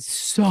 That sounds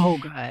so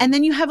good. And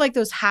then you have like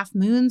those half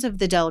moons of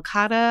the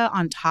delicata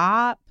on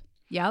top.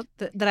 Yep.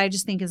 That I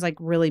just think is like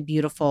really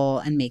beautiful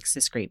and makes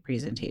this great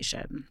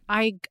presentation.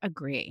 I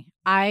agree.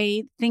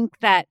 I think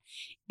that,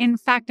 in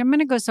fact, I'm going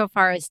to go so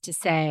far as to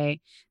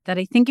say that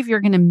I think if you're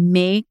going to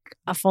make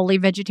a fully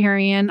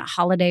vegetarian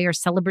holiday or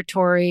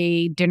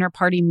celebratory dinner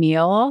party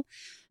meal,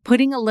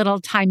 putting a little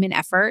time and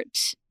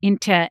effort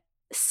into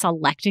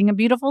selecting a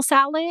beautiful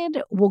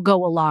salad will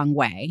go a long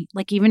way.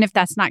 Like even if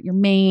that's not your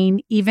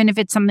main, even if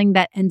it's something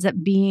that ends up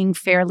being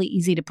fairly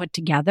easy to put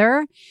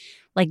together,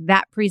 like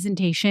that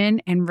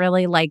presentation and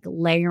really like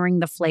layering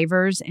the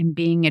flavors and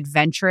being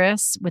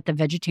adventurous with the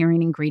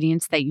vegetarian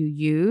ingredients that you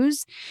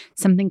use,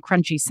 something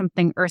crunchy,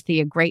 something earthy,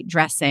 a great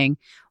dressing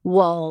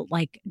will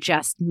like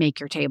just make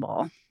your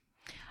table.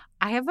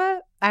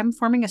 I'm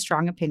forming a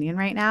strong opinion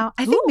right now.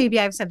 I think maybe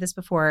I've said this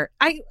before.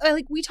 I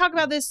like, we talk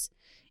about this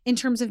in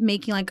terms of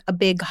making like a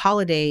big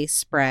holiday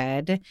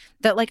spread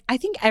that like I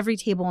think every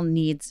table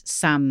needs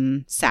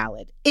some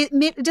salad. It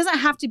doesn't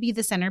have to be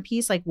the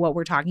centerpiece like what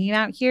we're talking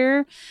about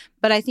here,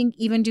 but I think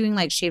even doing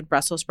like shaved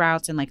Brussels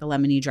sprouts and like a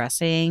lemony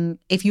dressing,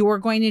 if you were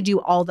going to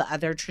do all the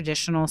other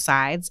traditional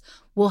sides,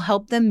 will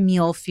help the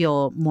meal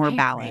feel more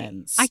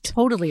balanced. I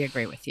totally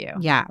agree with you.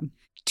 Yeah.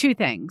 Two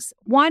things.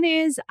 One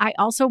is I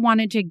also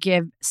wanted to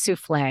give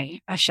souffle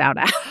a shout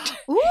out.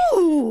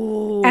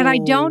 Ooh. And I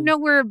don't know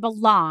where it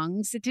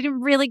belongs. It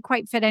didn't really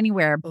quite fit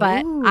anywhere.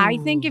 But I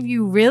think if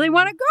you really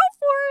want to go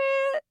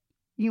for it,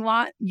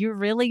 you're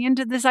really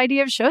into this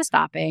idea of show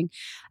stopping,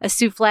 a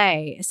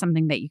souffle is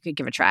something that you could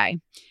give a try.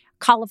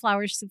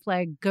 Cauliflower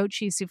souffle, goat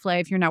cheese souffle,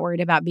 if you're not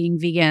worried about being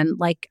vegan,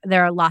 like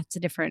there are lots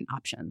of different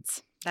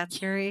options. That's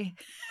very...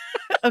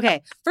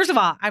 Okay. First of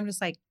all, I'm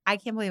just like, I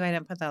can't believe I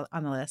didn't put that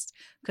on the list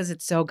because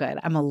it's so good.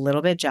 I'm a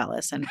little bit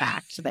jealous, in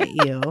fact, that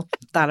you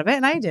thought of it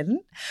and I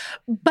didn't.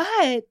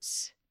 But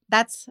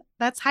that's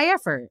high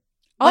effort.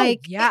 Oh,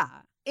 yeah.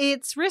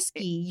 It's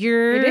risky.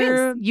 It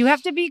is. You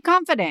have to be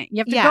confident. You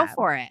have to go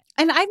for it.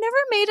 And I've never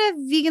made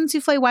a vegan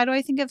souffle. Why do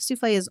I think of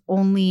souffle as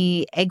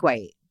only egg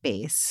white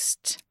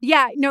based?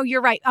 Yeah, no,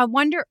 you're right. I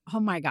wonder. Oh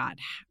my God,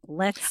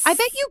 I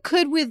bet you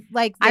could with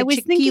like the I was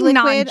chickpea thinking liquid,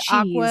 non-cheese,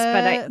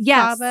 aqua, but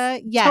yes,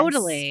 fava. Yes,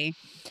 totally.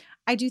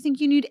 I do think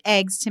you need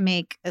eggs to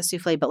make a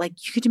souffle, but like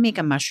you could make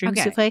a mushroom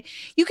souffle.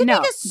 You could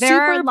No, make a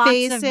there are super lots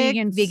basic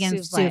of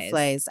vegan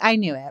souffles. I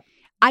knew it.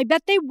 I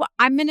bet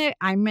I'm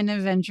gonna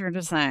venture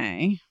to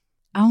say,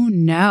 oh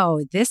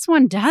no, this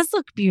one does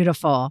look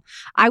beautiful.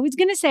 I was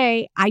gonna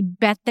say, I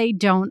bet they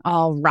don't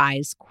all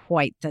rise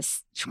quite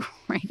as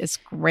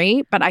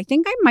great, but I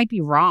think I might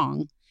be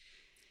wrong.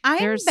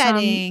 There's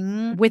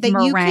betting with that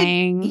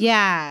meringue.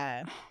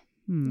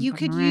 You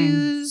could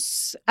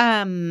use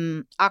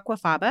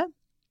aquafaba,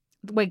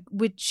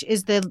 which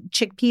is the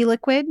chickpea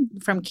liquid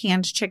from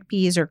canned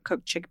chickpeas or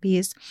cooked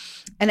chickpeas.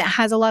 And it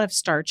has a lot of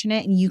starch in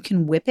it, and you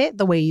can whip it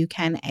the way you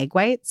can egg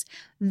whites.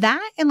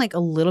 That and like a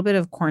little bit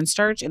of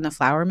cornstarch in the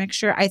flour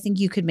mixture, I think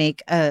you could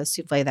make a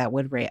souffle that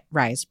would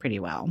rise pretty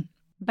well.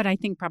 But I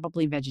think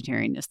probably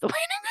vegetarian is the way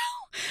to go.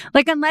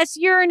 Like, unless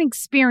you're an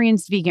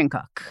experienced vegan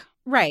cook.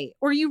 Right.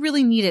 Or you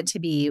really need it to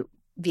be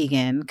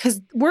vegan,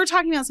 because we're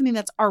talking about something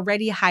that's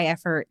already high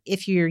effort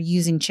if you're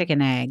using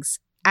chicken eggs.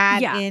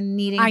 Add in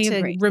needing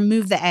to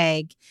remove the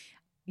egg.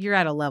 You're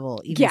at a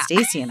level even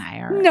Stacey and I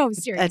are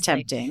seriously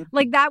attempting.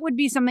 Like, that would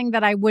be something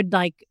that I would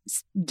like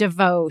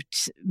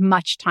devote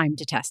much time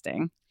to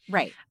testing.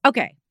 Right.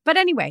 Okay. But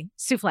anyway,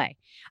 souffle.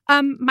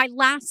 My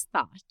last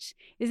thought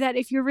is that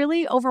if you're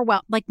really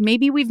overwhelmed, like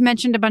maybe we've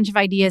mentioned a bunch of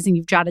ideas and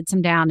you've jotted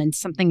some down and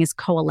something is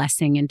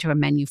coalescing into a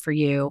menu for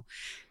you.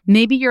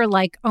 Maybe you're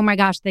like, oh my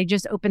gosh, they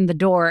just opened the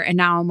door and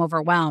now I'm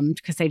overwhelmed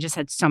because they just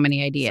had so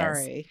many ideas.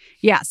 Sorry.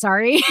 Yeah,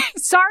 sorry.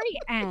 Sorry.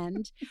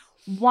 And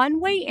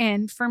one way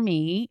in for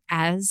me,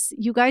 as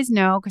you guys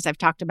know, because I've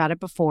talked about it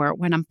before,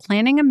 when I'm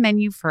planning a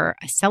menu for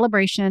a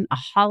celebration, a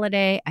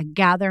holiday, a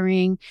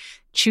gathering,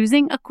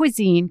 choosing a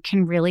cuisine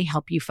can really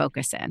help you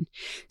focus in.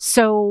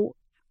 So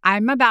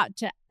I'm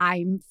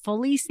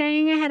fully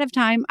saying ahead of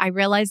time, I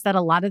realize that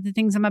a lot of the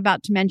things I'm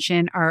about to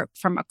mention are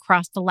from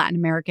across the Latin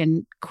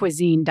American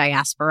cuisine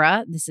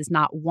diaspora. This is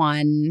not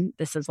one.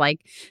 This is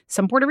like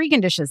some Puerto Rican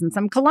dishes and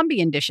some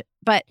Colombian dishes.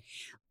 But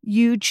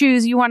you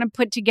want to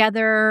put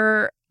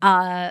together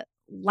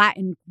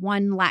Latin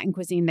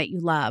cuisine that you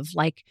love,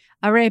 like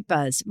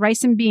arepas,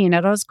 rice and bean,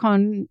 arroz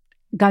con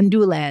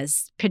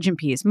gandules, pigeon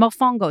peas,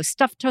 mofongo,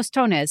 stuffed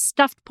tostones,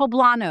 stuffed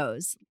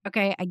poblanos.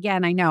 Okay,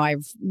 again, I know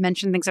I've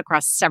mentioned things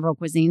across several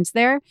cuisines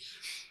there,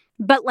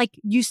 but like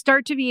you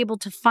start to be able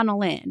to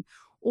funnel in,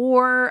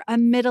 or a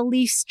Middle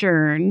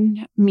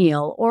Eastern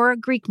meal or a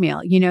Greek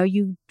meal. You know,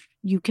 you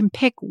can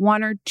pick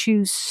one or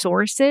two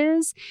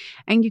sources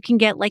and you can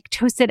get like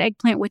toasted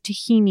eggplant with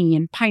tahini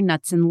and pine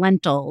nuts and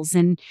lentils.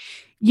 And,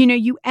 you know,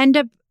 you end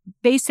up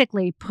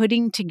basically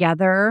putting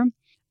together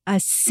a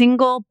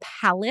single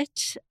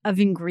palette of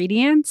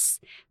ingredients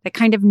that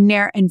kind of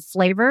and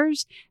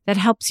flavors that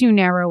helps you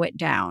narrow it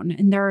down.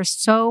 And there are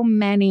so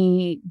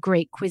many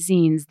great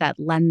cuisines that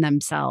lend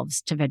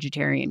themselves to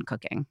vegetarian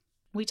cooking.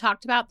 We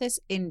talked about this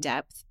in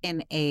depth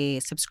in a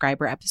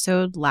subscriber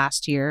episode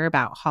last year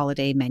about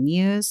holiday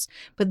menus,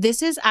 but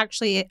this is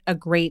actually a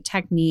great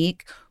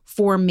technique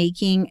for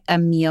making a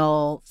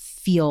meal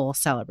feel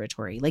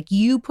celebratory. Like,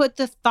 you put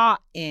the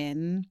thought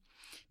in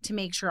to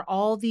make sure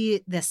all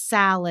the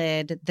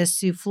salad, the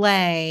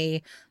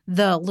souffle,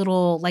 the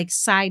little like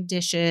side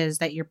dishes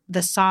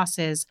the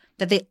sauces,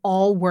 that they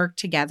all work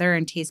together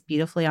and taste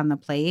beautifully on the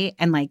plate.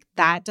 And like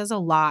that does a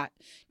lot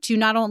to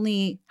not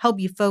only help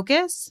you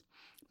focus,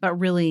 but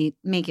really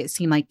make it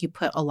seem like you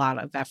put a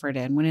lot of effort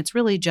in when it's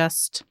really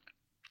just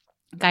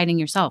guiding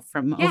yourself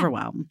from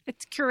overwhelm.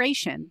 It's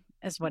curation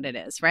is what it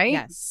is, right?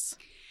 Yes.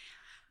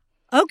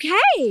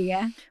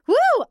 Okay. Woo!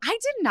 I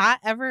did not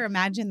ever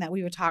imagine that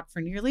we would talk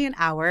for nearly an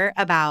hour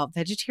about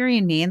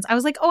vegetarian mains. I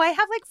was like, I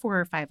have like 4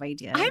 or 5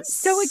 ideas. I'm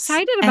so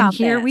excited about this.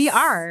 And here we this.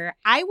 are.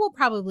 I will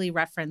probably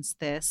reference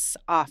this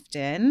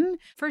often.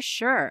 For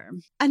sure.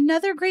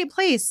 Another great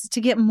place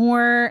to get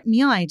more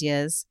meal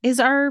ideas is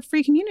our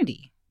free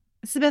community.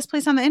 It's the best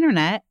place on the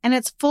internet, and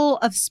it's full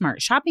of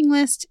smart shopping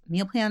lists,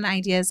 meal plan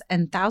ideas,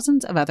 and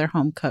thousands of other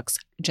home cooks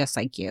just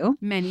like you.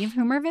 Many of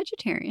whom are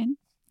vegetarian.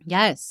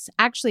 Yes.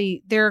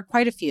 Actually, there are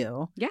quite a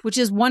few, which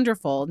is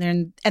wonderful.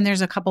 And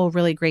there's a couple of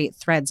really great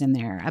threads in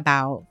there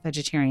about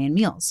vegetarian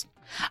meals.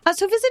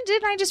 So visit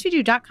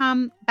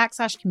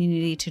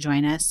didn'tijustfeedyou.com/community to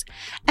join us.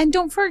 And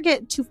don't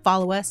forget to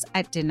follow us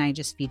at Didn't I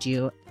Just Feed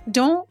You.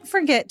 Don't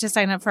forget to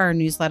sign up for our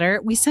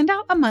newsletter. We send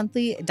out a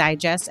monthly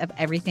digest of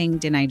everything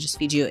Didn't I Just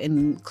Feed You,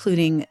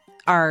 including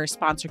our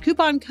sponsor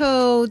coupon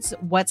codes,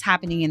 what's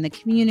happening in the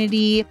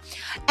community,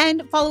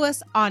 and follow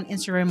us on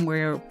Instagram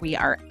where we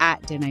are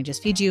at Didn't I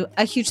Just Feed You?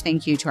 A huge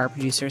thank you to our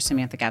producer,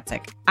 Samantha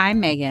Gatzik. I'm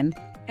Megan.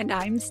 And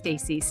I'm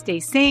Stacy. Stay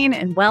sane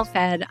and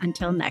well-fed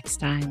until next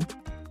time.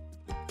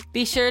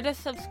 Be sure to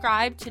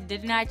subscribe to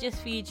Didn't I Just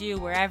Feed You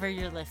wherever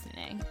you're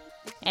listening.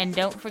 And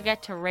don't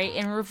forget to rate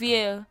and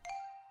review.